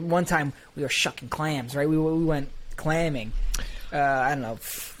here one time we were shucking clams. Right, we went clamming. I don't know.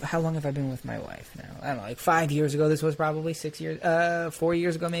 How long have I been with my wife now? I don't know, like 5 years ago. This was probably 6 years, 4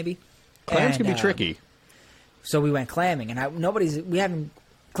 years ago maybe. Clams can be tricky. So we went clamming, and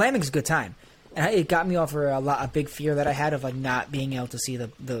clamming's a good time. And it got me off for a big fear that I had of like not being able to see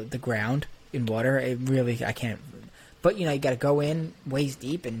the ground in water. I can't. But you got to go in waist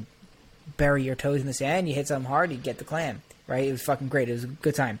deep and bury your toes in the sand. You hit something hard, you get the clam. Right? It was fucking great. It was a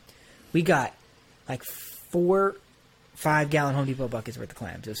good time. We got like 4 5-gallon Home Depot buckets worth of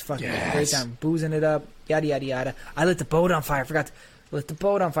clams. It was fucking great time. Boozing it up, yada, yada, yada. I lit the boat on fire. I forgot to lit the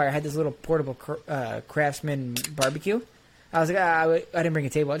boat on fire. I had this little portable Craftsman barbecue. I was like, I didn't bring a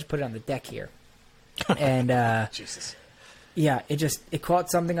table. I just put it on the deck here. And, Jesus. Yeah, it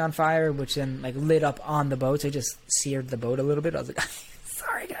caught something on fire, which then like lit up on the boat. So it just seared the boat a little bit. I was like,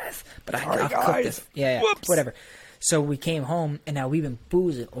 sorry, guys. But I'll cook this. Yeah, whatever. So we came home, and now we've been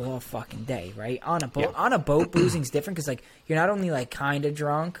boozing all fucking day, right? On a boat, boozing's different because, like, you're not only, like, kind of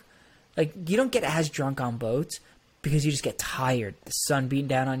drunk. Like, you don't get as drunk on boats because you just get tired. The sun beating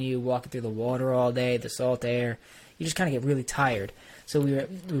down on you, walking through the water all day, the salt air. you just kind of get really tired. So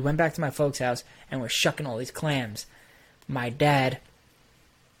we went back to my folks' house, and we're shucking all these clams. My dad,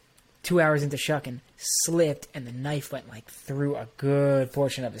 2 hours into shucking, slipped, and the knife went like through a good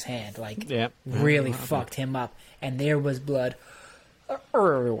portion of his hand, like really fucked him up, and there was blood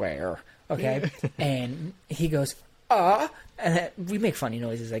everywhere. Okay, and he goes, and we make funny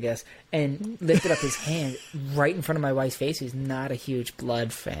noises, I guess, and lifted up his hand right in front of my wife's face. He's not a huge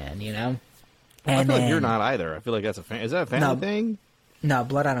blood fan, you know. And I feel like you're not either. I feel like that's a fan. Is that a family thing? No,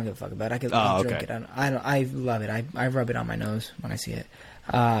 blood I don't give a fuck about. I could drink it. I love it. I rub it on my nose when I see it.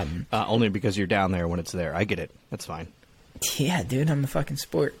 Only because you're down there when it's there. I get it. That's fine. Yeah, dude, I'm a fucking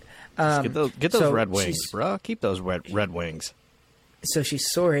sport. Get those red wings, bro. Keep those red wings. So she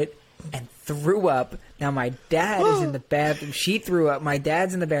saw it and threw up. Now my dad is in the bathroom. She threw up. My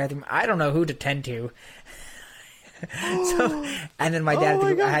dad's in the bathroom. I don't know who to tend to. So, and then my dad. Oh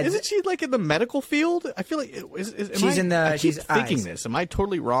my God. Isn't she like in the medical field? I feel like she's in the. I keep she's thinking eyes. this. Am I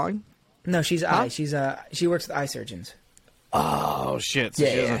totally wrong? No, she's eye. She's she works with eye surgeons. Oh shit! So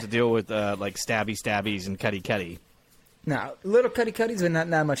she doesn't have to deal with like stabbies and cutty. No, little cutties, but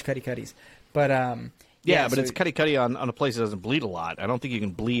not much cutties. But but it's cutty on a place that doesn't bleed a lot. I don't think you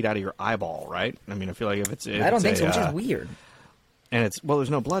can bleed out of your eyeball, right? I mean, I feel like if I don't think so, which is weird. And there's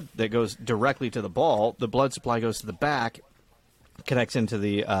no blood that goes directly to the ball. The blood supply goes to the back, connects into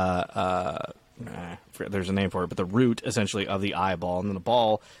the there's a name for it, but the root essentially of the eyeball, and then the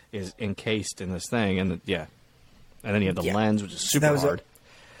ball is encased in this thing, and and then you have the lens, which is super hard.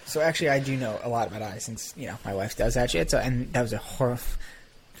 So actually, I do know a lot about eyes since my wife does actually. And that was a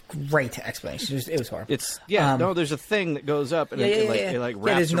great explanation. It was horrible. There's a thing that goes up and it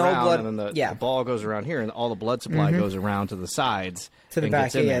wraps around, blood, and then the ball goes around here, and all the blood supply goes around to the sides, to the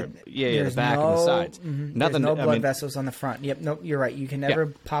back. The back and the sides. Nothing. There's no blood vessels on the front. Yep. Nope. You're right. You can never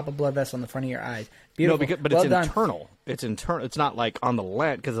pop a blood vessel on the front of your eyes. Beautiful. No, but it's internal. It's internal. It's not like on the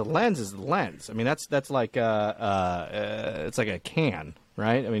lens, because the lens is the lens. I mean, that's like it's like a can,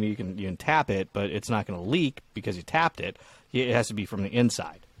 right? I mean, you can tap it, but it's not going to leak because you tapped it. It has to be from the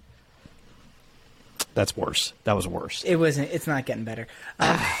inside. That's worse. That was worse. It wasn't. It's not getting better.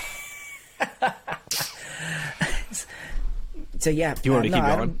 So yeah. Do you want to keep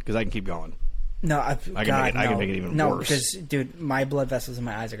going? Because I can keep going. No, I can make it even worse. No, because dude, my blood vessels in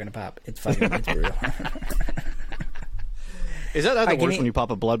my eyes are gonna pop. It's fucking it's brutal. Is that the worst when you pop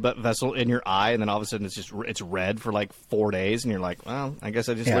a blood vessel in your eye and then all of a sudden it's red for like 4 days and you're like, well, I guess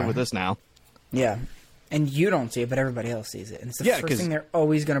I just live with this now. Yeah, and you don't see it, but everybody else sees it, and it's the first thing they're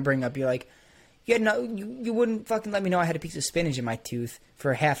always gonna bring up. You're like, yeah, no, you wouldn't fucking let me know I had a piece of spinach in my tooth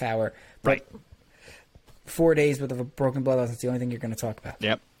for a half hour, but right. 4 days with a broken blood vessel is the only thing you're going to talk about.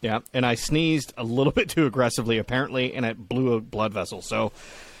 Yep. And I sneezed a little bit too aggressively, apparently, and it blew a blood vessel. So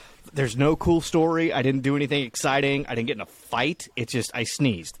there's no cool story. I didn't do anything exciting. I didn't get in a fight. It's just I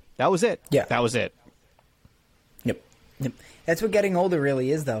sneezed. That was it. Yeah. That was it. Yep. That's what getting older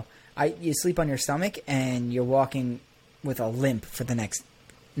really is, though. You sleep on your stomach, and you're walking with a limp for the next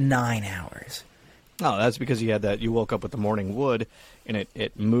 9 hours. Oh, that's because you woke up with the morning wood, and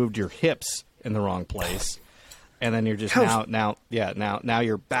it moved your hips in the wrong place, and then you're just now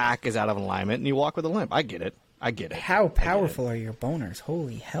your back is out of alignment, and you walk with a limp. I get it. How powerful are your boners?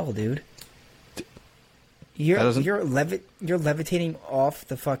 Holy hell, dude! You're levitating off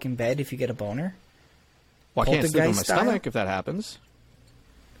the fucking bed if you get a boner. Well, I can't sleep on my stomach if that happens.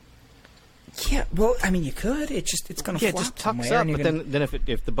 Yeah, well, I mean, you could. It's going to flop just tucks up. But then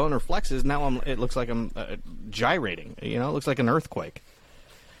if the boner flexes, now it looks like I'm gyrating. It looks like an earthquake.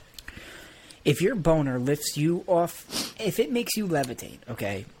 If your boner lifts you off, if it makes you levitate,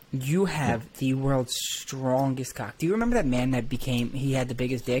 okay, you have the world's strongest cock. Do you remember that man that he had the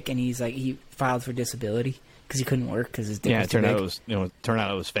biggest dick, and he filed for disability because he couldn't work because his dick was too big? Turned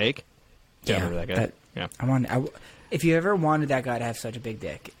out it was fake. Yeah, I remember that guy. Yeah, if you ever wanted that guy to have such a big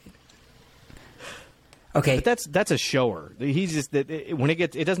dick. Okay, but that's a shower. He's just when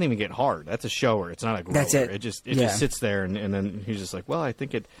it doesn't even get hard. That's a shower. It's not a grower. That's it. It just sits there, and then he's just like, well, I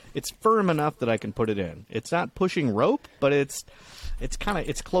think it's firm enough that I can put it in. It's not pushing rope, but it's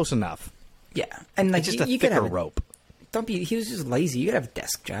close enough. Yeah, and like it's just a thicker rope. He was just lazy. You could have a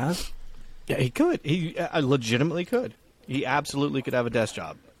desk job. Yeah, he could. He legitimately could. He absolutely could have a desk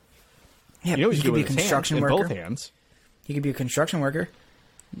job. Yeah, he could be a construction worker. In both hands. He could be a construction worker.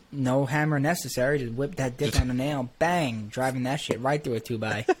 No hammer necessary. Just whip that dick on the nail. Bang. Driving that shit right through a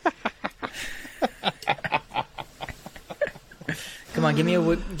 2x. Come on, give me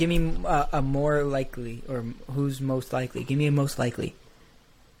a more likely, or who's most likely. Give me a most likely.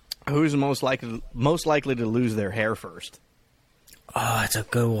 Who's most likely to lose their hair first? Oh, it's a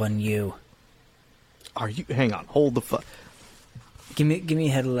good one, you. Are you? Hang on. Hold the fuck. Give me a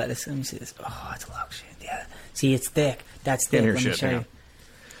head of lettuce. Let me see this. Oh, it's a lot of shit. Yeah. See, it's thick. That's thick. Here, Let me show you.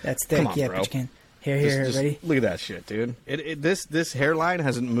 That's thick. Come on, yeah, bro. but you can. Here, Just ready? look at that shit, dude. This hairline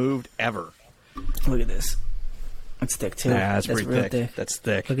hasn't moved ever. Look at this. It's thick too. Yeah, that's pretty real thick. That's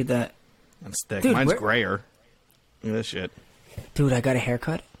thick. Look at that. That's thick. Dude, Mine's grayer. Look at this shit. Dude, I got a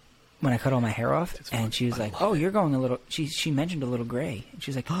haircut when I cut all my hair off, and she was like, "Oh, you're going a little." She mentioned a little gray, and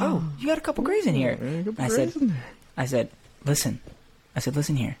she's like, "Oh, you got a couple grays in here." And I said, "Listen,"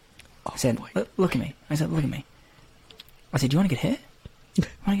 "Listen here." I said, "Look at me." I said, "Look at me." I said, "Do you want to get hit?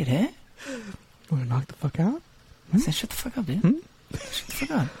 Want to get hit?" Want to knock the fuck out? I said, "Shut the fuck up, dude. Shut the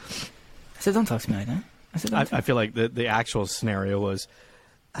fuck up." I said, "Don't talk to me like that." I said, I feel like the actual scenario was,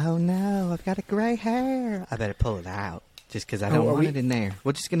 oh no, I've got a gray hair. I better pull it out. Just because I don't want it in there.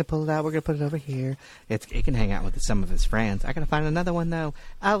 We're just going to pull it out. We're going to put it over here. It can hang out with some of his friends. I got to find another one, though.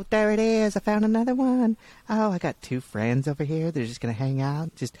 Oh, there it is. I found another one. Oh, I got 2 friends over here. They're just going to hang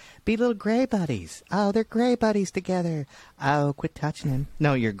out. Just be little gray buddies. Oh, they're gray buddies together. Oh, quit touching them.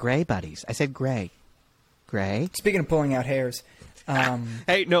 No, you're gray buddies. I said gray. Gray? Speaking of pulling out hairs,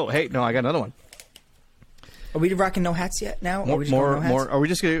 Hey, no, I got another one. are we rocking no hats yet now? More, are we just going no hats? Are we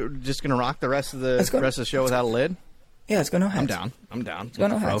just gonna rock the rest of the show without a lid? Yeah, let's go no hats. I'm down. Go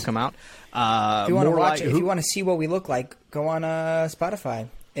no Let the fro hats. come out. If you want to watch it, if you want to see what we look like, go on Spotify.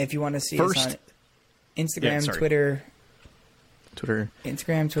 If you want to see us on Instagram, Twitter,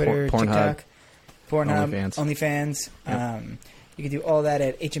 Pornhub, TikTok, Pornhub, OnlyFans. Yep. You can do all that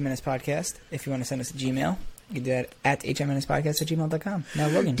at HMNS Podcast. If you want to send us a Gmail, you can do that at hmnspodcast@gmail.com. Now,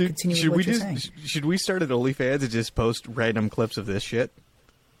 Logan, continue with what you're saying. Should we start an OnlyFans and just post random clips of this shit?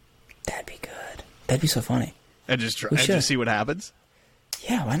 That'd be good. That'd be so funny. And just see what happens?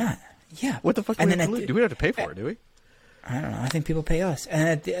 Yeah, why not? Yeah. What the fuck do we have to pay for it, do we? I don't know. I think people pay us.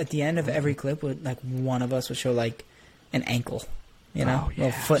 And at the end of every clip, one of us would show, an ankle. You know? Oh, yeah,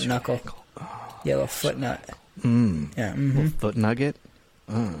 little foot knuckle. Oh, yeah, little foot nut. Yeah. Mm-hmm. Little foot nugget.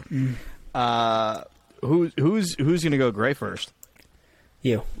 Who's going to go gray first?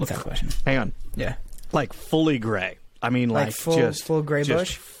 You, without question. Hang on. Yeah. Like fully gray. I mean, full gray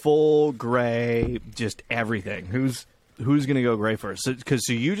bush? Full gray, just everything. Who's going to go gray first? Because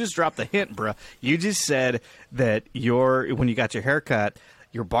so you just dropped the hint, bruh. You just said that when you got your haircut,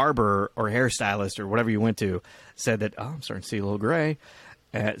 your barber or hairstylist or whatever you went to said that, oh, I'm starting to see a little gray.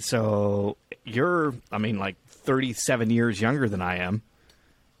 So you're, 37 years younger than I am.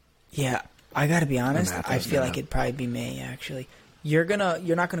 Yeah, I got to be honest. I feel like it. it'd probably be me, actually. You're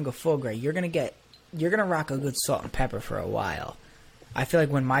not gonna go full gray. You're gonna rock a good salt and pepper for a while. I feel like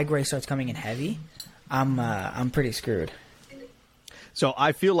when my gray starts coming in heavy, I'm pretty screwed. So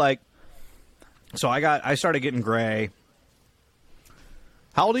I feel like, I started getting gray.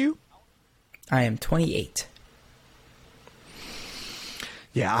 How old are you? I am 28.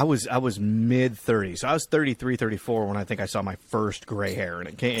 Yeah, I was mid 30s. So I was 33, 34 when I think I saw my first gray hair, and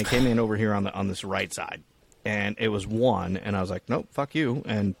it came in over here on this right side, and it was one, and I was like, nope, fuck you,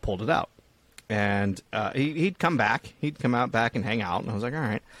 and pulled it out. And he'd come back, back and hang out, and I was like, all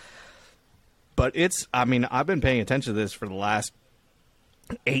right. But I've been paying attention to this for the last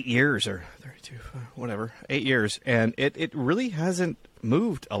 8 years, or 32, whatever, 8 years, and it really hasn't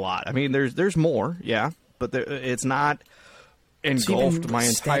moved a lot. I mean, there's more, yeah, but it's not engulfed my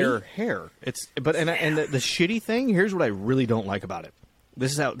entire hair. And the shitty thing, here's what I really don't like about it.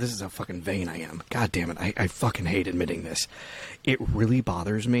 This is how fucking vain I am. God damn it. I fucking hate admitting this. It really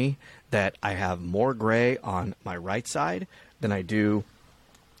bothers me that I have more gray on my right side than I do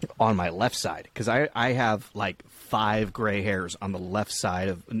on my left side, because I have 5 gray hairs on the left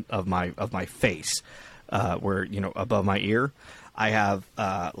side of my face, where above my ear. I have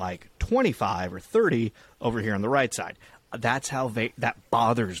 25 or 30 over here on the right side. That's how that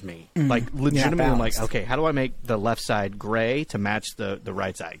bothers me. Legitimately, I'm like, okay, how do I make the left side gray to match the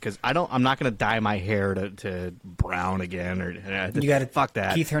right side? Because I'm not going to dye my hair to brown again, or you got to fuck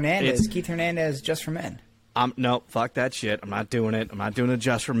that. Keith Hernandez, Just for Men. No, fuck that shit. I'm not doing it. I'm not doing it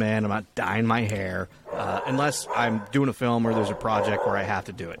just for men. I'm not dyeing my hair unless I'm doing a film or there's a project where I have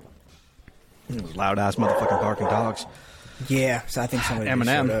to do it. Those loud ass motherfucking barking dogs. Yeah, so I think somebody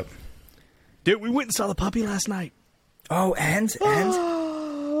Eminem. showed up. Dude, we went and saw the puppy last night. Oh, and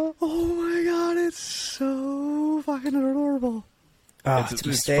oh my god, it's so fucking adorable. Oh, it's a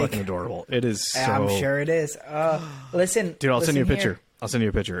mistake. It's fucking adorable. It is so... I'm sure it is. Listen, dude, I'll send you a picture. Here. I'll send you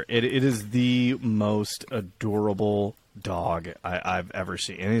a picture. It is the most adorable dog I've ever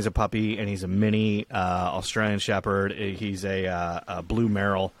seen. And he's a puppy, and he's a mini Australian Shepherd. He's a blue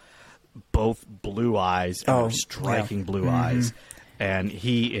Merrill, both blue eyes, and striking blue eyes. And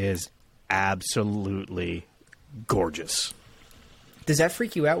he is absolutely gorgeous. Does that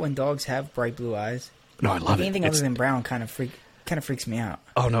freak you out when dogs have bright blue eyes? No, I love it. Anything other than brown kind of freaks me out.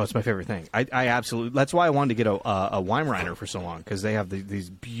 Oh no, it's my favorite thing. I absolutely. That's why I wanted to get a Weimaraner for so long, because they have these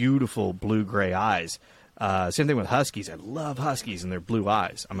beautiful blue gray eyes. Same thing with Huskies. I love Huskies and their blue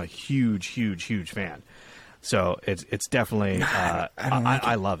eyes. I'm a huge, huge, huge fan. So it's definitely.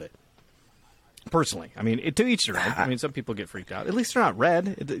 I love it. Personally, I mean, to each their own. I mean, some people get freaked out. At least they're not red.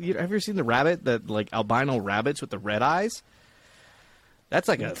 Have you ever seen the rabbit, that like albino rabbits with the red eyes? That's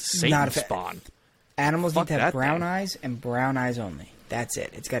like a Satan spawn. Animals need to have brown thing. eyes and brown eyes only. That's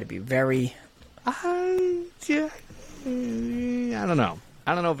it. It's got to be very. Yeah, I don't know.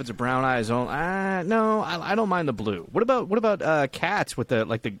 I don't know if it's a brown eyes only. No, I don't mind the blue. What about cats with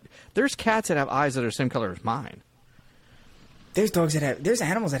the? There's cats that have eyes that are the same color as mine. There's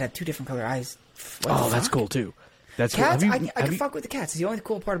animals that have two different color eyes. That's cool too. That's cats. cool. I can fuck with the cats. The only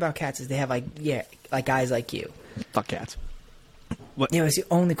cool part about cats is they have like eyes like you. Fuck cats. What? Yeah, it's the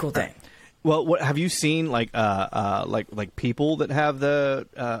only cool thing. Well, what have you seen like people that have the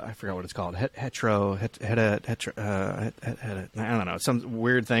I forgot what it's called, hetero I don't know, some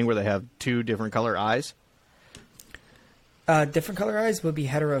weird thing where they have two different color eyes. Different color eyes would be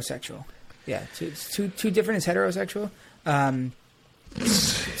heterosexual. Yeah, two different is heterosexual.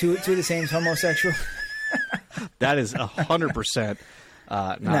 Two of the same is homosexual. That is 100%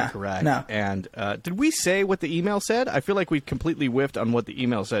 not correct. No. And did we say what the email said? I feel like we completely whiffed on what the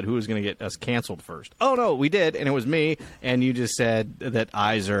email said. Who was going to get us canceled first? Oh no, we did, and it was me. And you just said that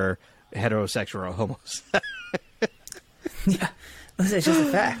eyes are heterosexual or homosexual. Yeah, it's just a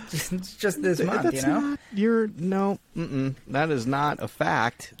fact. It's just this month, That's not, that is not a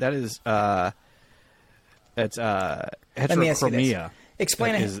fact. That is it's heterochromia. Let me ask you this.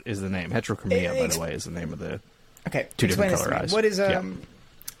 Explain it. Is the name heterochromia? By the way, is the name of the two explain different color eyes. What is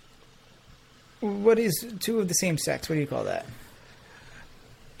what is two of the same sex? What do you call that?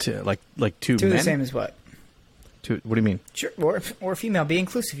 Like two Two men? of the same as what? Two. What do you mean? Sure, or female. Be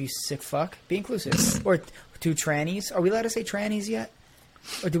inclusive, you sick fuck. Be inclusive. Or two trannies. Are we allowed to say trannies yet?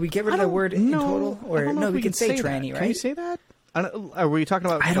 Or do we get rid of the word in total? Or no, we can say tranny, right? Can you say that? Were you talking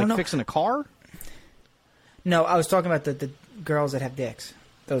about fixing a car? No, I was talking about the girls that have dicks.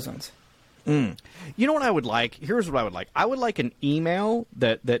 Those ones. You know what I would like? Here's what I would like. I would like an email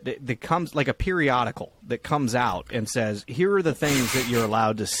that comes, like a periodical that comes out and says, here are the things that you're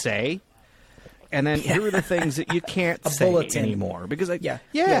allowed to say, and then here are the things that you can't say bulletin anymore. Because like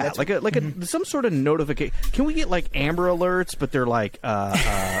some sort of notification. Can we get like Amber Alerts, but they're like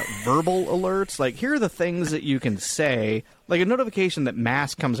verbal alerts? Like, here are the things that you can say, like a notification that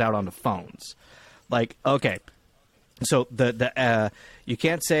mass comes out on the phones. Like, okay. So the you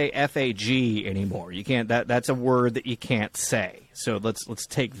can't say FAG anymore. You can't. That's a word that you can't say. So let's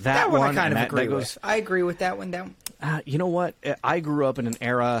take that one. I kind of agree with. I agree with that one. You know what? I grew up in an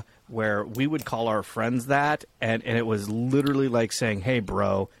era where we would call our friends that, and it was literally like saying, "Hey,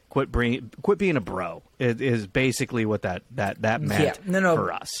 bro, quit being a bro." It is basically what that meant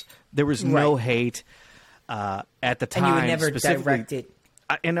for us. There was no hate at the time. And you would never direct it.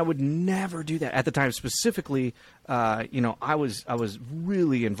 And I would never do that at the time. Specifically, I was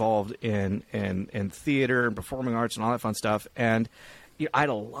really involved in theater and performing arts and all that fun stuff. And I had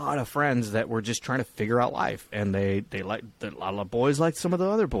a lot of friends that were just trying to figure out life, and they like a lot of boys liked some of the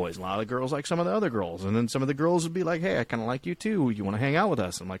other boys, a lot of girls liked some of the other girls, and then some of the girls would be like, "Hey, I kind of like you too. You want to hang out with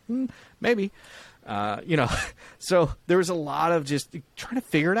us?" I'm like, maybe. So there was a lot of just trying to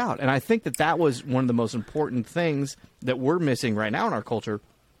figure it out. And I think that was one of the most important things that we're missing right now in our culture,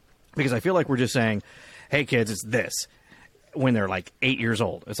 because I feel like we're just saying, hey, kids, it's this, when they're like 8 years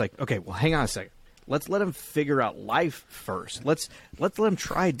old. It's like, okay, well, hang on a second. Let's let them figure out life first. Let's let them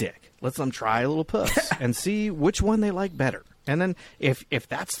try dick. Let's let them try a little puss and see which one they like better. And then if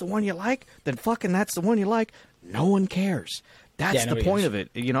that's the one you like, then fucking that's the one you like. No one cares. That's the point of it,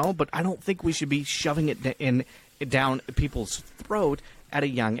 But I don't think we should be shoving it down people's throat at a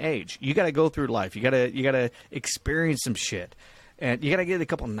young age. You got to go through life. You got to experience some shit, and you got to get a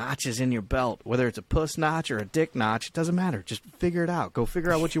couple notches in your belt. Whether it's a puss notch or a dick notch, it doesn't matter. Just figure it out. Go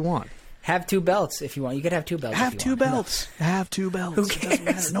figure out what you want. Have two belts if you want. You could have two belts. Have two belts. Have two belts. Who cares? It doesn't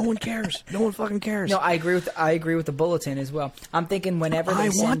matter. No one cares. No one fucking cares. No, I agree with the bulletin as well. I'm thinking whenever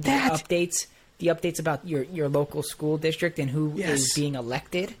they send the updates about your local school district and who is being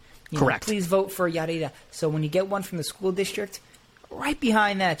elected. Correct. Please vote for yada yada. So when you get one from the school district, right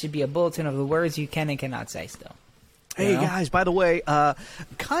behind that should be a bulletin of the words you can and cannot say still. Hey guys, by the way,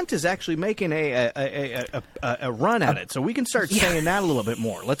 Cunt is actually making a run at it, so we can start saying that a little bit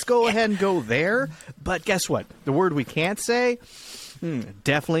more. Let's go ahead and go there. But guess what? The word we can't say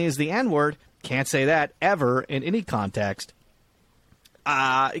Definitely is the N-word. Can't say that ever in any context.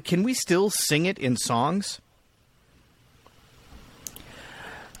 Can we still sing it in songs?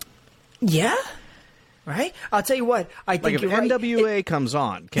 Yeah. Right? I'll tell you what. I think Like if you're right. NWA comes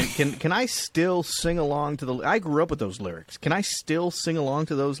on, can I still sing along to the... I grew up with those lyrics. Can I still sing along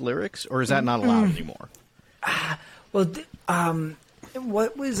to those lyrics? Or is that not allowed anymore? Well,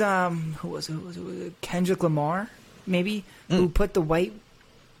 what was who was it? Kendrick Lamar, maybe, who put the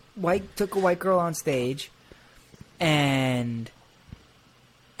took a white girl on stage, and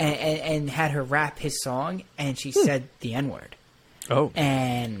had her rap his song, and she said the N-word. Oh,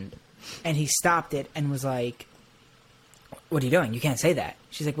 and he stopped it and was like, "What are you doing? You can't say that."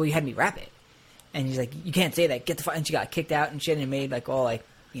 She's like, "Well, you had me rap it," and he's like, "You can't say that. Get the fuck." And she got kicked out and shit, and it made like all like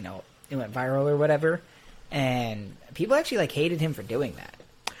it went viral or whatever. And people actually like hated him for doing that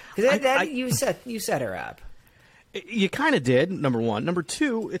because you set her up. You kind of did. Number one, number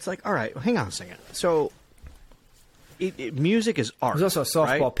two. It's like, all right, hang on a second. So, music is art. It was also a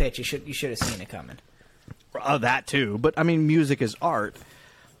softball right? pitch. You should have seen it coming. That too, but I mean, music is art,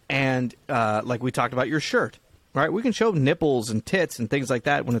 and like we talked about your shirt, right? We can show nipples and tits and things like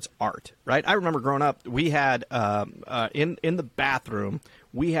that when it's art, right? I remember growing up, we had in the bathroom,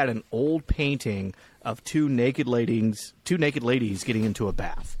 we had an old painting of two naked ladies getting into a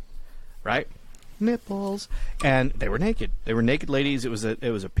bath, right? Nipples, and they were naked. They were naked ladies. It was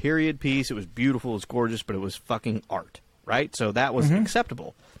a period piece. It was beautiful. It was gorgeous, but it was fucking art, right? So that was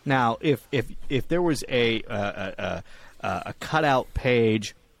acceptable. Now, if there was a cutout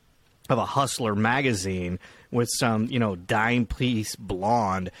page of a Hustler magazine with some dime piece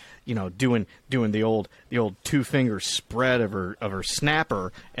blonde, doing the old 2-finger spread of her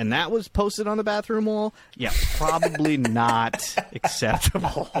snapper, and that was posted on the bathroom wall, yeah, probably not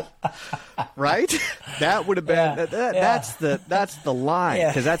acceptable, right? That would have been that's the line,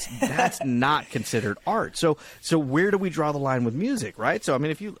 because that's not considered art. So where do we draw the line with music, right? So I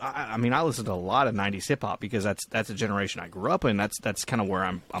mean, I listen to a lot of '90s hip hop because that's a generation I grew up in. That's kind of where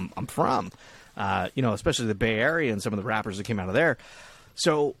I'm from. Especially the Bay Area and some of the rappers that came out of there.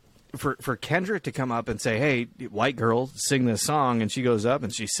 So for Kendrick to come up and say, "Hey, white girl, sing this song," and she goes up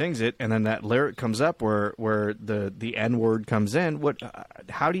and she sings it, and then that lyric comes up where the N-word comes in.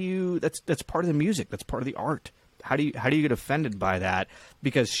 How do you? That's part of the music. That's part of the art. How do you get offended by that?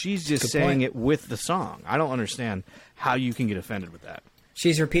 Because she's just saying it with the song. I don't understand how you can get offended with that.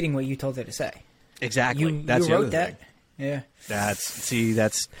 She's repeating what you told her to say. Exactly. That's you the wrote other that. thing. Yeah. That's.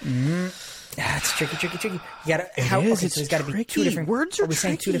 Yeah, it's tricky. You gotta. So there's got to be two different words. Are we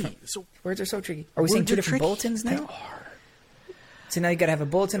saying two different? Words are so tricky. Are we saying two different bulletins now? So now you gotta have a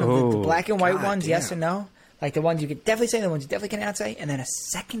bulletin of the black and white ones, yes or no. Like the ones you could definitely say, the ones you definitely cannot say, and then a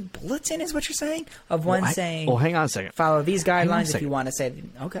second bulletin is what you're saying of one saying. Well, hang on a second. Follow these guidelines if you want to say.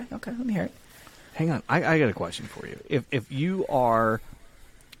 Okay, let me hear it. Hang on, I got a question for you. If you are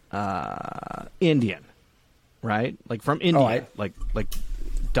Indian, right? Like from India, like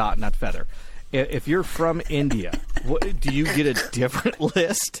dot, not feather. If you're from India, do you get a different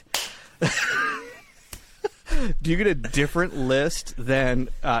list? Do you get a different list than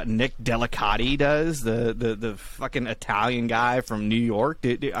Nick Delicati does, the fucking Italian guy from New York?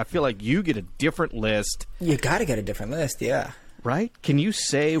 I feel like you get a different list. You got to get a different list, yeah. Right? Can you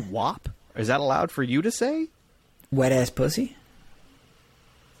say WAP? Is that allowed for you to say? Wet ass pussy?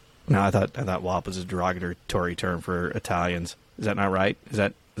 No, I thought WAP was a derogatory term for Italians. Is that not right? Is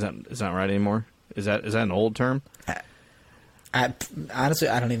that not right anymore? Is that an old term? I honestly,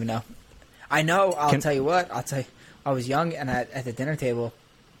 I don't even know. I know. I'll tell you what. I was young, and at the dinner table,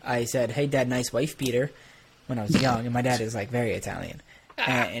 I said, "Hey, Dad, nice wife beater." When I was young, and my dad is like very Italian,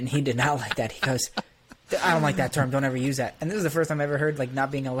 and he did not like that. He goes, "I don't like that term. Don't ever use that." And this is the first time I ever heard like not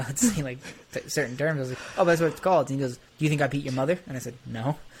being allowed to say like certain terms. I was like, "Oh, that's what it's called." And he goes, "Do you think I beat your mother?" And I said,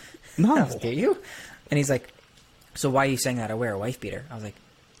 "No." No. I was like, "Do you?" And he's like, "So why are you saying that I wear a wife beater?" I was like,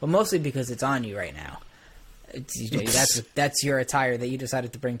 "Well, mostly because it's on you right now. That's your attire that you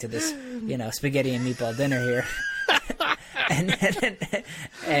decided to bring to this, spaghetti and meatball dinner here."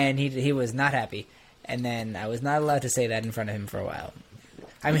 and he was not happy. And then I was not allowed to say that in front of him for a while.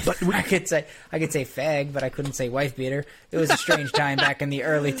 I mean, I could say fag, but I couldn't say wife beater. It was a strange time back in the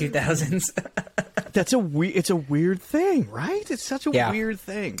early 2000s. It's a weird thing, right? It's such a weird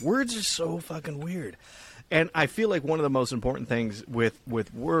thing. Words are so fucking weird. And I feel like one of the most important things with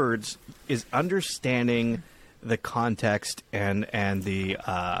words is understanding the context and the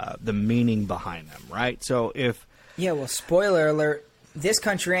meaning behind them, right? So if spoiler alert, this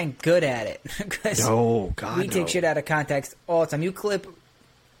country ain't good at it. We take shit out of context all the time. You clip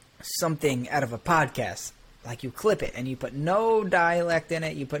something out of a podcast, Like, you clip it, and you put no dialect in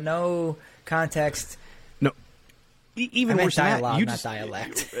it. You put no context. No. Even worse than dialogue, that, you not just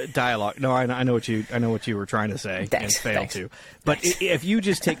dialect. Dialogue. No, I know what you were trying to say and failed to. But if you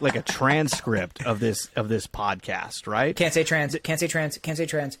just take like a transcript of this podcast, right? Can't say trans.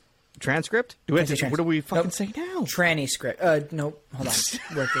 Transcript? What do we fucking say now? Tranny script. Nope. Hold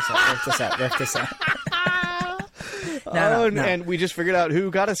on. Work this out. No. And we just figured out who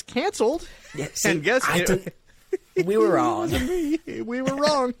got us canceled. Yeah, see, and guess we were wrong. We were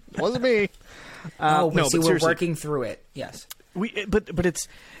wrong. Wasn't me. We're working through it. Yes. But it's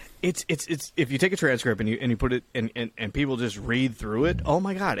if you take a transcript and you put it and people just read through it. Oh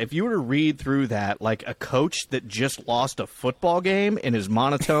my God! If you were to read through that like a coach that just lost a football game and is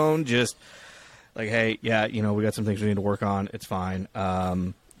monotone, just like, hey, yeah, we got some things we need to work on. It's fine.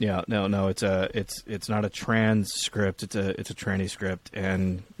 Yeah, no, it's not a transcript. It's a tranny script,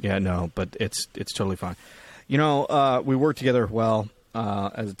 and yeah, no, but it's totally fine. We work together well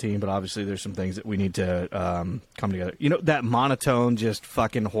as a team, but obviously there's some things that we need to come together. That monotone, just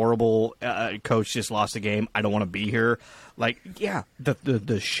fucking horrible. Coach just lost a game. I don't want to be here. Like, yeah,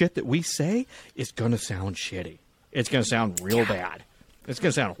 the shit that we say is gonna sound shitty. It's gonna sound real bad. It's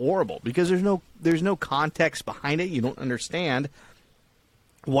gonna sound horrible because there's no context behind it. You don't understand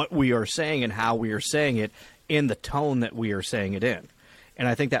what we are saying and how we are saying it in the tone that we are saying it in. And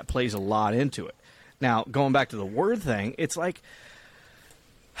I think that plays a lot into it. Now, going back to the word thing, it's like,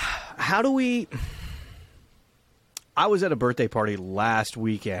 how do we... I was at a birthday party last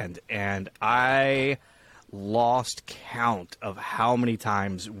weekend, and I lost count of how many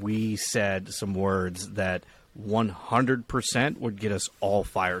times we said some words that 100% would get us all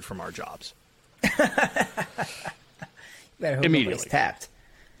fired from our jobs. Immediately. Tapped.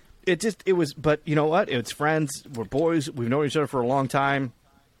 But you know what? It's friends. We're boys. We've known each other for a long time.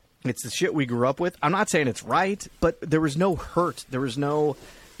 It's the shit we grew up with. I'm not saying it's right, but there was no hurt.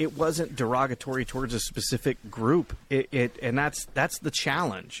 It wasn't derogatory towards a specific group. And that's the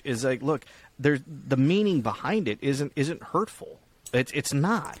challenge. Is like, look, the meaning behind it isn't hurtful. It's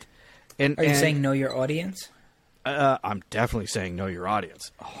not. Are you saying know your audience? I'm definitely saying know your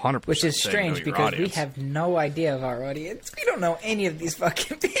audience. 100%. Which is strange because we have no idea of our audience. We don't know any of these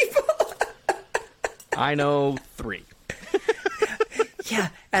fucking people. I know 3. Yeah,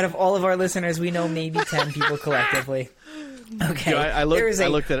 out of all of our listeners, we know maybe 10 people collectively. Okay. I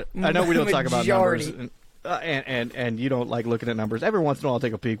looked at it. I know we don't talk about numbers. And you don't like looking at numbers. Every once in a while, I'll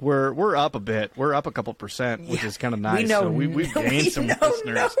take a peek. We're up a bit. We're up a couple %, which is kind of nice. We know, so we've gained some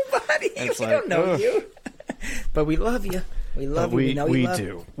listeners. Nobody. We don't know you. But we love you. We love you. We know you love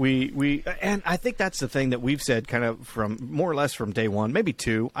do. We and I think that's the thing that we've said kind of from more or less from day one, maybe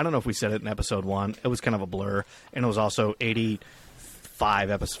 2. I don't know if we said it in episode 1. It was kind of a blur, and it was also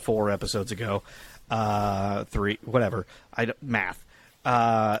 4 episodes ago. 3, whatever. Math.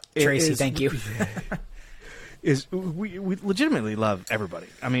 Tracy, thank you. We legitimately love everybody.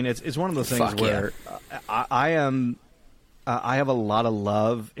 I mean, it's one of those things where I have a lot of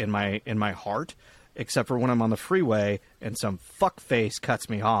love in my heart. Except for when I'm on the freeway and some fuckface cuts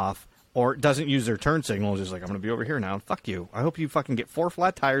me off or doesn't use their turn signal, just like, I'm going to be over here now. Fuck you. I hope you fucking get 4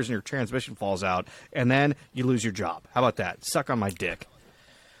 flat tires and your transmission falls out, and then you lose your job. How about that? Suck on my dick.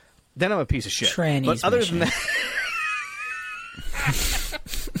 Then I'm a piece of shit. But other than that...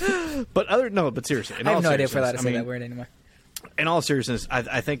 but seriously. I have no idea if we're allowed to say that word anymore. In all seriousness,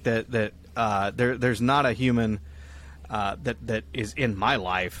 I think that there's not a human... that is in my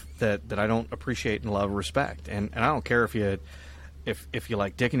life that I don't appreciate and love and respect. And I don't care if you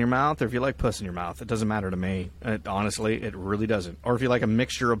like dick in your mouth or if you like puss in your mouth. It doesn't matter to me. Honestly, it really doesn't. Or if you like a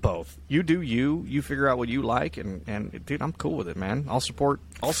mixture of both. You do you. You figure out what you like, and dude, I'm cool with it, man. I'll support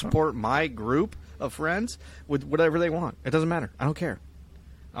my group of friends with whatever they want. It doesn't matter. I don't care.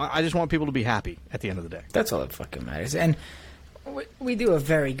 I just want people to be happy at the end of the day. That's all that fucking matters. And we do a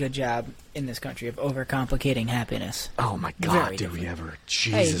very good job in this country of overcomplicating happiness. Oh my God, do we ever?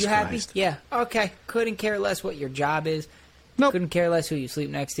 Jesus Hey, you happy? Christ. Yeah. Okay. Couldn't care less what your job is. Nope. Couldn't care less who you sleep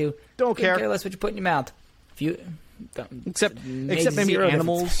next to. Don't Couldn't care. care less what you put in your mouth. If you except maybe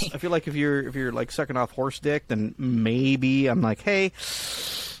animals. I feel like if you're like sucking off horse dick, then maybe I'm like, hey,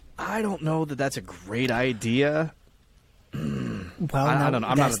 I don't know that that's a great idea. Well, I don't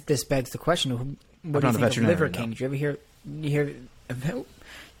know. This begs the question: what do you think of Liver King? Did you ever hear?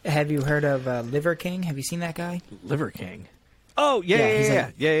 Have you heard of Liver King? Have you seen that guy? Liver King. Oh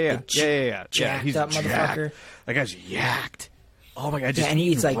yeah. Jacked up motherfucker. That guy's yacked. Oh my God, just and he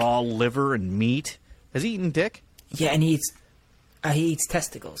eats like raw liver and meat. Has he eaten dick? Yeah, and he eats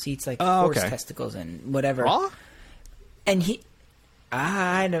testicles. He eats like horse testicles and whatever. Raw? And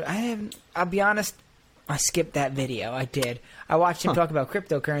I'll be honest. I skipped that video. I did. I watched him talk about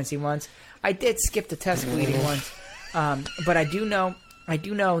cryptocurrency once. I did skip the test bleeding once. But I do know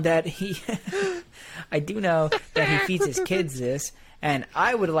that he feeds his kids this, and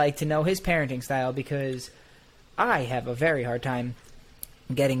I would like to know his parenting style because I have a very hard time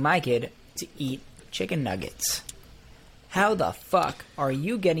getting my kid to eat chicken nuggets. How the fuck are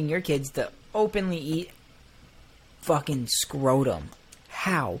you getting your kids to openly eat fucking scrotum?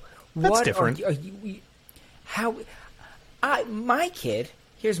 How? That's different. Are you? How?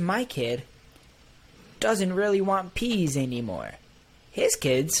 Here's my kid. Doesn't really want peas anymore. His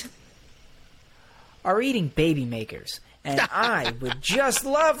kids are eating baby makers. And I would just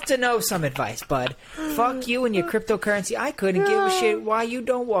love to know some advice, bud. Fuck you and your cryptocurrency. I couldn't give a shit why you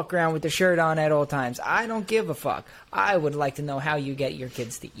don't walk around with the shirt on at all times. I don't give a fuck. I would like to know how you get your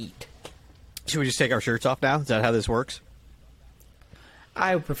kids to eat. Should we just take our shirts off now? Is that how this works?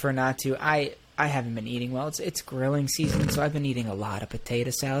 I would prefer not to. I haven't been eating well. It's grilling season, so I've been eating a lot of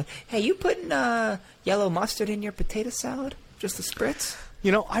potato salad. Hey, you putting yellow mustard in your potato salad? Just a spritz?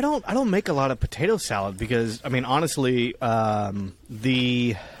 You know, I don't make a lot of potato salad because, I mean, honestly,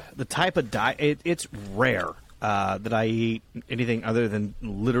 the type of diet, it's rare that I eat anything other than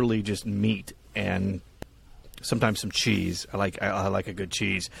literally just meat and sometimes some cheese. I like a good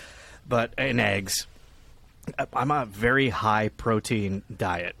cheese, and eggs. I'm a very high protein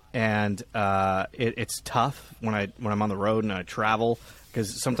diet, and it's tough when I'm on the road and I travel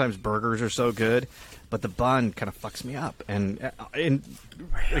because sometimes burgers are so good. But the bun kind of fucks me up, and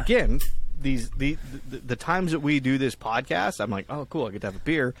again, the times that we do this podcast, I'm like, oh, cool, I get to have a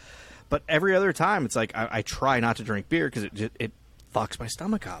beer. But every other time, it's like I try not to drink beer because it fucks my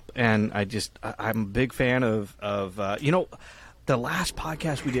stomach up, and I'm a big fan of the last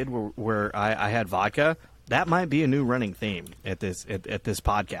podcast we did where I had vodka. That might be a new running theme at this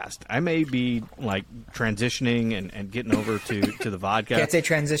podcast. I may be like transitioning and getting over to the vodka. Can't say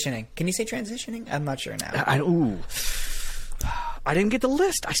transitioning. Can you say transitioning? I'm not sure now. I didn't get the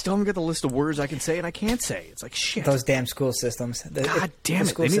list. I still haven't got the list of words I can say and I can't say. It's like shit. Those damn school systems. God damn it. The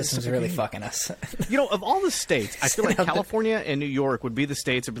school system's really fucking us. You know, of all the states, I feel like California and New York would be the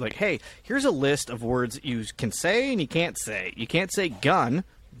states that would be like, hey, here's a list of words you can say and you can't say. You can't say gun.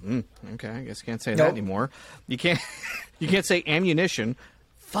 Okay, I guess I can't say that anymore. You can't say ammunition.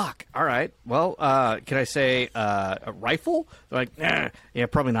 Fuck. All right. Well, can I say a rifle? They're like, yeah,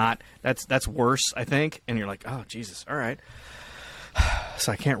 probably not. That's worse, I think. And you're like, oh, Jesus. All right.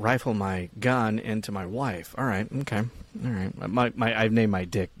 So I can't rifle my gun into my wife. All right. Okay. All right. I've named my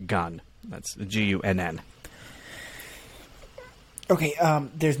dick Gun. That's Gunn. Okay.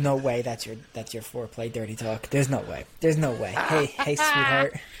 There's no way that's your foreplay dirty talk. There's no way. Hey,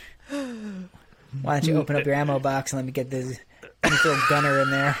 sweetheart. Why don't you open up your ammo box and let me get this? Let me throw a gunner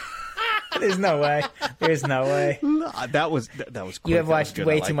in there. There's no way. That was quick. You have watched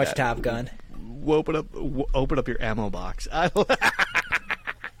way too much Top Gun. Open up your ammo box. Let me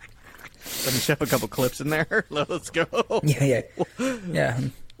shove a couple clips in there. Let's go. Yeah.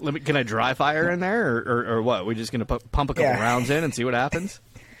 Can I dry fire in there, or what? We're just gonna pump a couple rounds in and see what happens.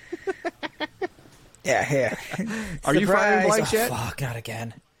 Yeah. Are you firing blanks yet? Fuck, not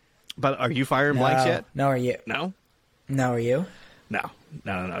again. But are you firing blanks yet? No, are you? No, are you? No.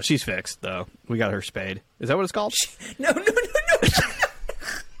 She's fixed though. We got her spayed. Is that what it's called? No.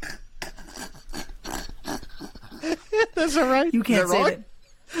 That's all right. You can't say that,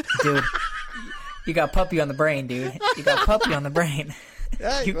 dude. You got puppy on the brain, dude. You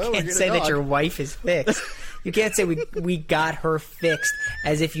can't say that your wife is fixed. You can't say we got her fixed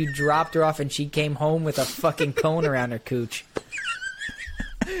as if you dropped her off and she came home with a fucking cone around her cooch.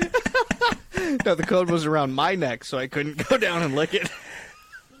 No, the cone was around my neck, so I couldn't go down and lick it.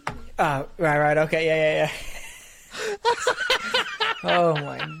 Right. Okay, yeah. Oh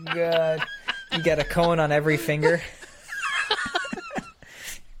my god. You got a cone on every finger.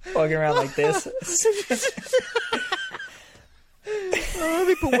 Walking around like this. Let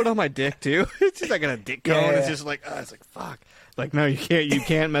me put one on my dick too. It's just like a dick cone. Yeah. It's just like, it's like fuck. Like, no, you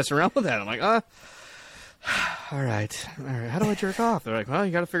can't mess around with that. I'm like, all right. How do I jerk off? They're like, well,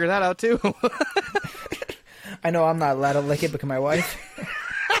 you got to figure that out too. I know I'm not allowed to lick it, but can my wife?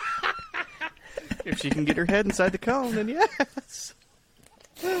 If she can get her head inside the cone, then yes.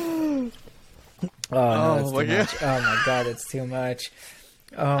 Oh no, it's too much. Oh my god, it's too much.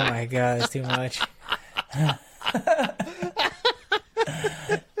 Oh my god, it's too much.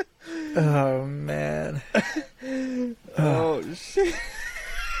 Oh man. Oh shit.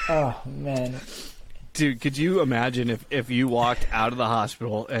 Oh man. Dude, could you imagine if you walked out of the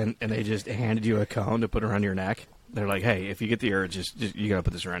hospital and they just handed you a cone to put around your neck? They're like, hey, if you get the urge, just you gotta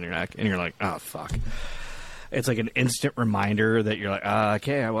put this around your neck, and you're like, oh fuck. it's like an instant reminder that you're like,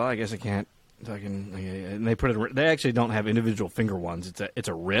 okay, well, I guess I can't. Fucking, and they put it. They actually don't have individual finger ones. It's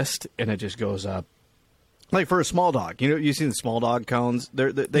a wrist, and it just goes up. Like for a small dog, you see the small dog cones.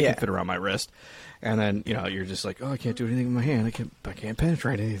 They can fit around my wrist, and then you're just like, oh, I can't do anything with my hand. I can't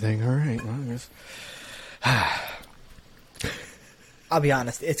penetrate anything. All right, well, I guess. I'll be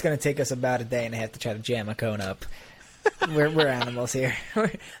honest. It's going to take us about a day and a half to try to jam a cone up. We're animals here.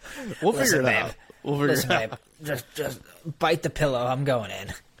 We'll figure it out. Listen, babe, just bite the pillow. I'm going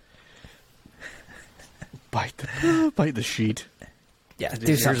in. Bite the sheet. Yeah, do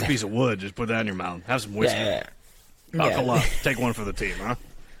Here's something. a piece of wood. Just put that in your mouth. Have some whiskey. Yeah. Knuckle up. Take one for the team, huh?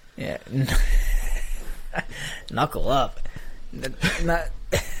 Yeah. Knuckle up. Not.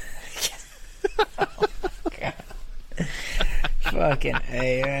 Oh, God. Fucking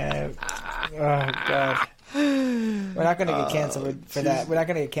A. Oh, God. We're not going to get canceled for that. We're not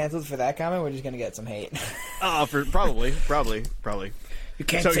going to get canceled for that comment. We're just going to get some hate. Oh, probably. You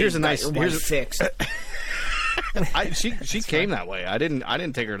can't So say here's a nice fix. She came that way. I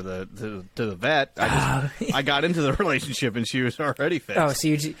didn't take her to the vet. I got into the relationship and she was already fixed. Oh,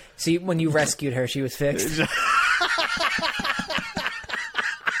 so when you rescued her, she was fixed.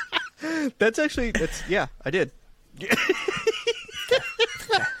 That's yeah, I did.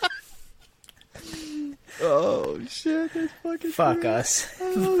 Oh shit! That's fucking Fuck true. us.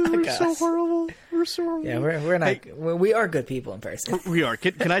 Oh, Fuck we're us. so horrible. We're so horrible. Yeah, we're not. We are good people in person. We are.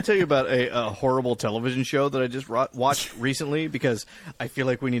 Can I tell you about a horrible television show that I just watched recently? Because I feel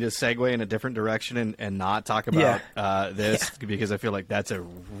like we need to segue in a different direction and not talk about this because I feel like that's a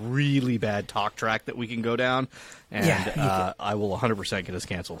really bad talk track that we can go down, and I will 100% get us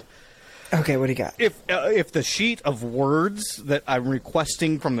canceled. Okay, what do you got? If the sheet of words that I'm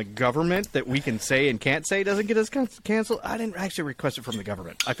requesting from the government that we can say and can't say doesn't get us canceled, I didn't actually request it from the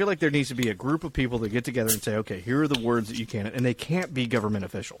government. I feel like there needs to be a group of people that get together and say, okay, here are the words that you can, and they can't be government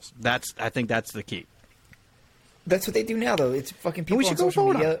officials. I think that's the key. That's what they do now, though. It's fucking people on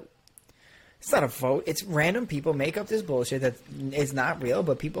social media. It's not a vote. It's random people make up this bullshit that is not real,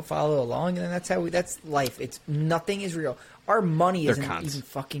 but people follow along, and then that's life. Nothing is real. Our money isn't even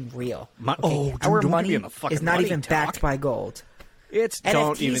fucking real. Our money is not even backed by gold. It's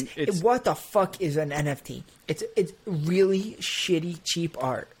NFTs, what the fuck is an NFT? It's really shitty, cheap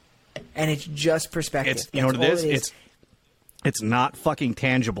art, and it's just perspective. You know what it is? It's not fucking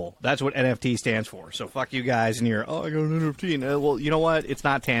tangible. That's what NFT stands for. So fuck you guys and you're, I got an NFT. Well, you know what? It's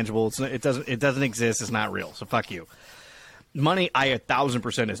not tangible. It doesn't exist. It's not real. So fuck you. Money,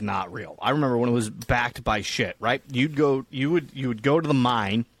 1,000% is not real. I remember when it was backed by shit, right? You would go to the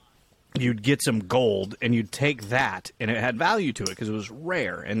mine, you'd get some gold, and you'd take that, and it had value to it because it was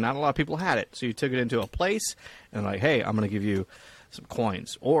rare, and not a lot of people had it. So you took it into a place, and like, hey, I'm going to give you some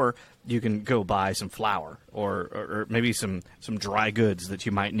coins, or you can go buy some flour, or maybe some dry goods that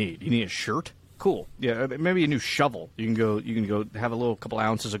you might need. You need a shirt? Cool. Yeah, maybe a new shovel. You can go have a couple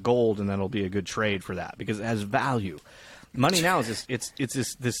ounces of gold, and that'll be a good trade for that because it has value. Money now is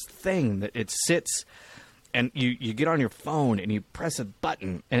this thing that it sits, and you get on your phone and you press a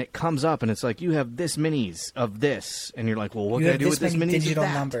button and it comes up and it's like you have this minis of this, and you're like, well, what can I do with this minis digital of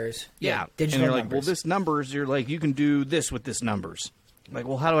that? numbers? Yeah, digital and you're numbers. like, well, this numbers. You're like, you can do this with this numbers. I'm like,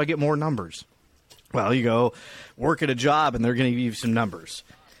 well, how do I get more numbers? Well, you go work at a job and they're going to give you some numbers.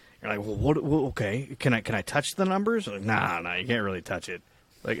 You're like, well, okay, can I touch the numbers? Like, nah, you can't really touch it.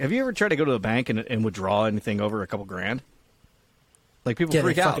 Like, have you ever tried to go to the bank and withdraw anything over a couple grand? Like, people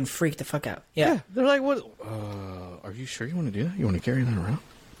freak out. Fucking freak the fuck out. Yeah. They're like, what? Are you sure you want to do that? You want to carry that around?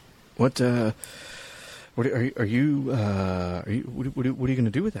 What are you going to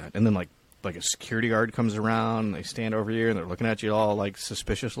do with that? And then like a security guard comes around, and they stand over here, and they're looking at you all like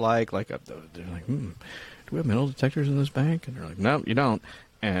suspicious, they're like, do we have metal detectors in this bank? And they're like, no, you don't.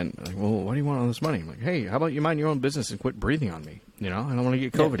 And I'm like, well, what do you want on this money? I'm like, hey, how about you mind your own business and quit breathing on me? I don't want to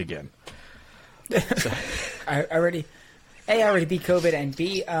get COVID again. So. I already beat COVID, and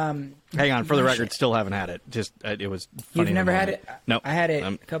B. Hang on, for the record, still haven't had it. Just it was. Funny. You've never had it? No, I had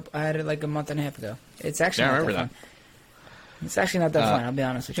it. I had it like a month and a half ago. It's actually not that fun. It's actually not that fun. I'll be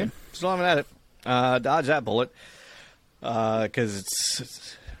honest with you. Still haven't had it. Dodge that bullet, because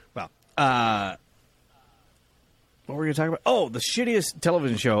it's well. What were we going to talk about? Oh, the shittiest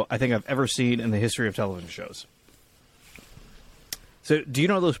television show I think I've ever seen in the history of television shows. So, do you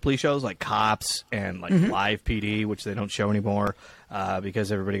know those police shows like Cops and like Live PD, which they don't show anymore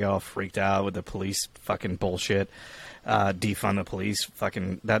because everybody got all freaked out with the police fucking bullshit, defund the police,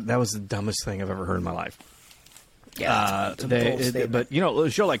 fucking that was the dumbest thing I've ever heard in my life. Yeah, but a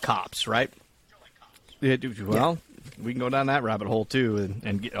show like Cops, right? We can go down that rabbit hole too,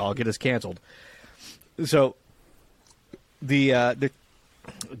 and get us canceled. So The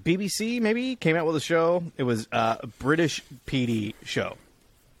BBC maybe came out with a show. It was a British PD show.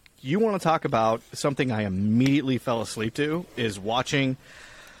 You want to talk about something I immediately fell asleep to is watching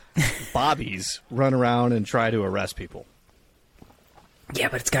bobbies run around and try to arrest people. Yeah,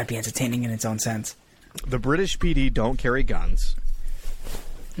 but it's got to be entertaining in its own sense. The British PD don't carry guns.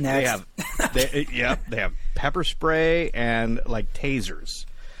 Next. They have pepper spray and like tasers.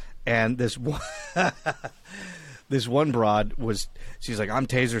 And this one broad she's like, I'm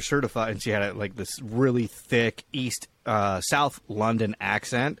taser certified, and she had like this really thick South London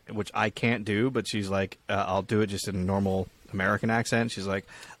accent, which I can't do, but she's like, I'll do it just in a normal American accent. She's like,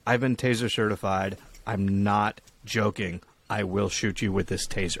 I've been taser certified. I'm not joking. I will shoot you with this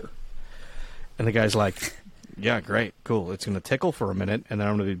taser. And the guy's like, yeah, great, cool. It's going to tickle for a minute, and then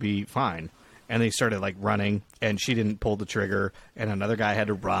I'm going to be fine. And they started like running, and she didn't pull the trigger, and another guy had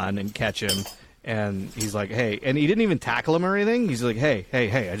to run and catch him. And he's like, hey, and he didn't even tackle him or anything. He's like, hey,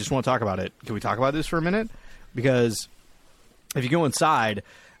 I just want to talk about it. Can we talk about this for a minute? Because if you go inside,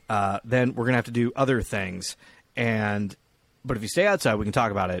 then we're going to have to do other things. But if you stay outside, we can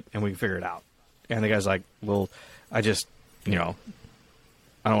talk about it and we can figure it out. And the guy's like, well, I just, I don't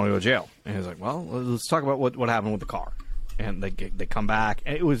want to go to jail. And he's like, well, let's talk about what happened with the car. And they come back,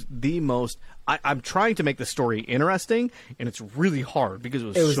 and it was the most. I'm trying to make the story interesting, and it's really hard because it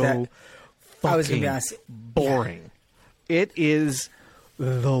was so fucking boring. Yeah. It is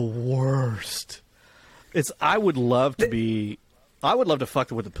the worst. I would love to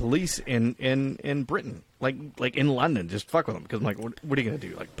fuck with the police in Britain, like in London, just fuck with them, because I'm like, what are you gonna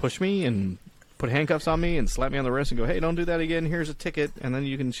do? Like push me and put handcuffs on me and slap me on the wrist and go, hey, don't do that again. Here's a ticket, and then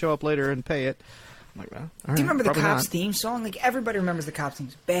you can show up later and pay it. I'm like, well, do you remember the Cops theme song? Like, everybody remembers the Cops theme.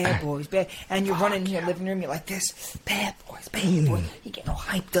 Bad boys, bad. And you're running in your living room, you're like this. Bad boys, bad boys. You're getting all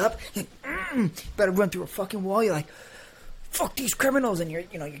hyped up. You're like, better run through a fucking wall. You're like, fuck these criminals. And you're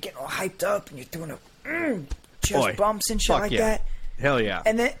getting all hyped up, and you're doing chest bumps and shit like that. Hell yeah.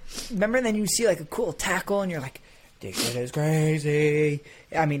 And then, remember, then you see like a cool tackle, and you're like, this shit is crazy.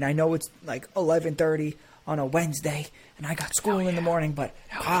 I mean, I know it's like 11:30 on a Wednesday, and I got school in the morning, but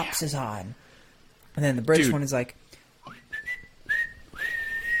Cops is on. And then the British one is like,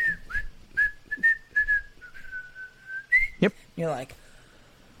 yep. You're like,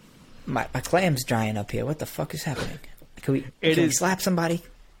 my clam's drying up here. What the fuck is happening? Can we slap somebody?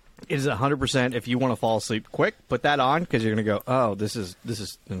 It is 100%. If you want to fall asleep quick, put that on, because you're going to go, oh, this is.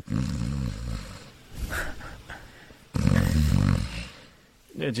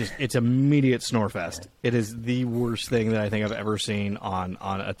 It's immediate snore fest. It is the worst thing that I think I've ever seen on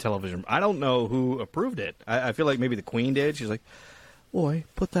a television. I don't know who approved it. I feel like maybe the Queen did. She's like, "Oi,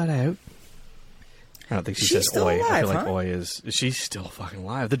 put that out." I don't think she says "oi." Alive, I feel like "oi" is. She's still fucking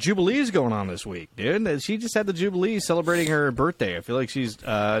alive. The Jubilee is going on this week, dude. She just had the Jubilee celebrating her birthday. I feel like she's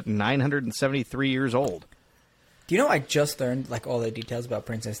 973 years old. Do you know I just learned like all the details about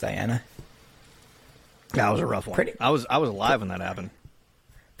Princess Diana? That was a rough one. I was alive when that happened.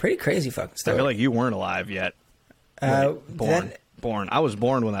 Pretty crazy fucking story. I feel like you weren't alive yet. Born. I was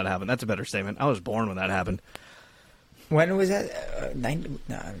born when that happened. That's a better statement. I was born when that happened. When was that? 90?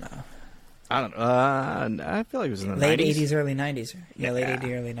 No, I don't know. I don't know. I feel like it was in the late 90s. 80s, early 90s. Yeah, late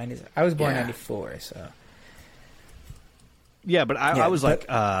 80s, early 90s. I was born in 94, so. Yeah, but I was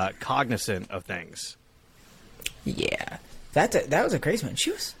cognizant of things. Yeah. That was a crazy one.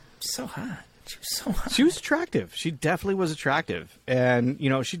 She was so hot. She was so hot. She was attractive. She definitely was attractive. And,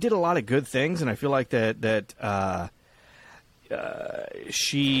 she did a lot of good things, and I feel like that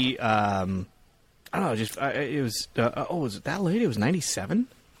she, I don't know, just, it was, was it that lady? It was 97?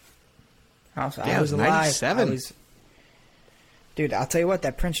 I was alive. 97. Dude, I'll tell you what,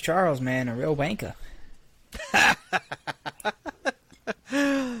 that Prince Charles, man, a real wanker. I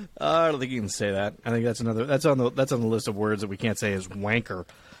don't think you can say that. I think that's on the list of words that we can't say is wanker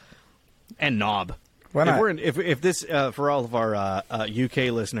and knob. Why not? If this for all of our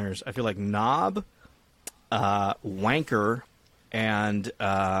UK listeners, I feel like knob, wanker, and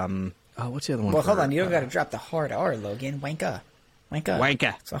what's the other one? Well, hold on, you don't got to drop the hard R, Logan. Wanker.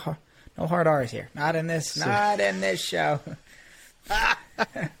 So no hard R's here. Not in this show.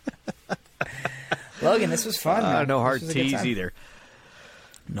 Logan, this was fun. No hard T's either.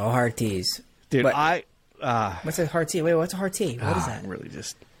 No hard T's, dude. What's a hard T? Wait, what's a hard T? What is that? Really,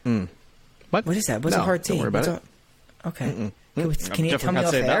 just What is that? What's a hard T? Don't worry about it. Okay. Can you tell me not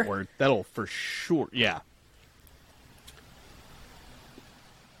off say air? that word. That'll for sure. Yeah.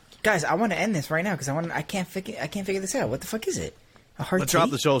 Guys, I want to end this right now because I can't figure this out. What the fuck is it? A hard Let's T?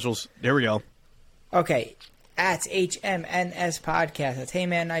 drop the socials. There we go. Okay. At HMNS Podcast. That's Hey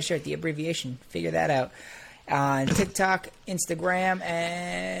Man Nice Shirt, the abbreviation. Figure that out. on TikTok, Instagram,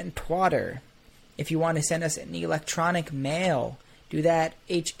 and Twitter. If you want to send us an electronic mail, do that,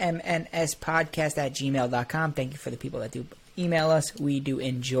 hmnspodcast@gmail.com. Thank you for the people that do email us. We do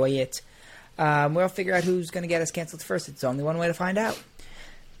enjoy it. We'll figure out who's going to get us canceled first. It's only one way to find out.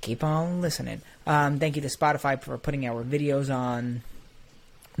 Keep on listening. Thank you to Spotify for putting our videos on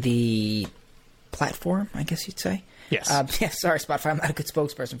the platform, I guess you'd say. Yes. Yeah, sorry, Spotify. I'm not a good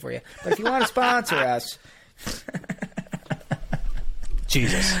spokesperson for you. But if you want to sponsor us...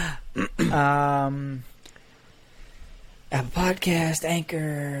 Jesus. Apple Podcast,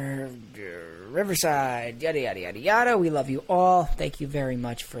 Anchor, Riverside, yada, yada, yada, yada. We love you all. Thank you very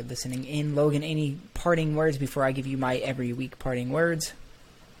much for listening in. Logan, any parting words before I give you my every week parting words?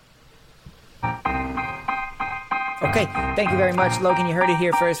 Okay, thank you very much, Logan. You heard it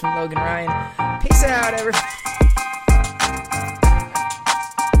here first from Logan Ryan. Peace out, everybody.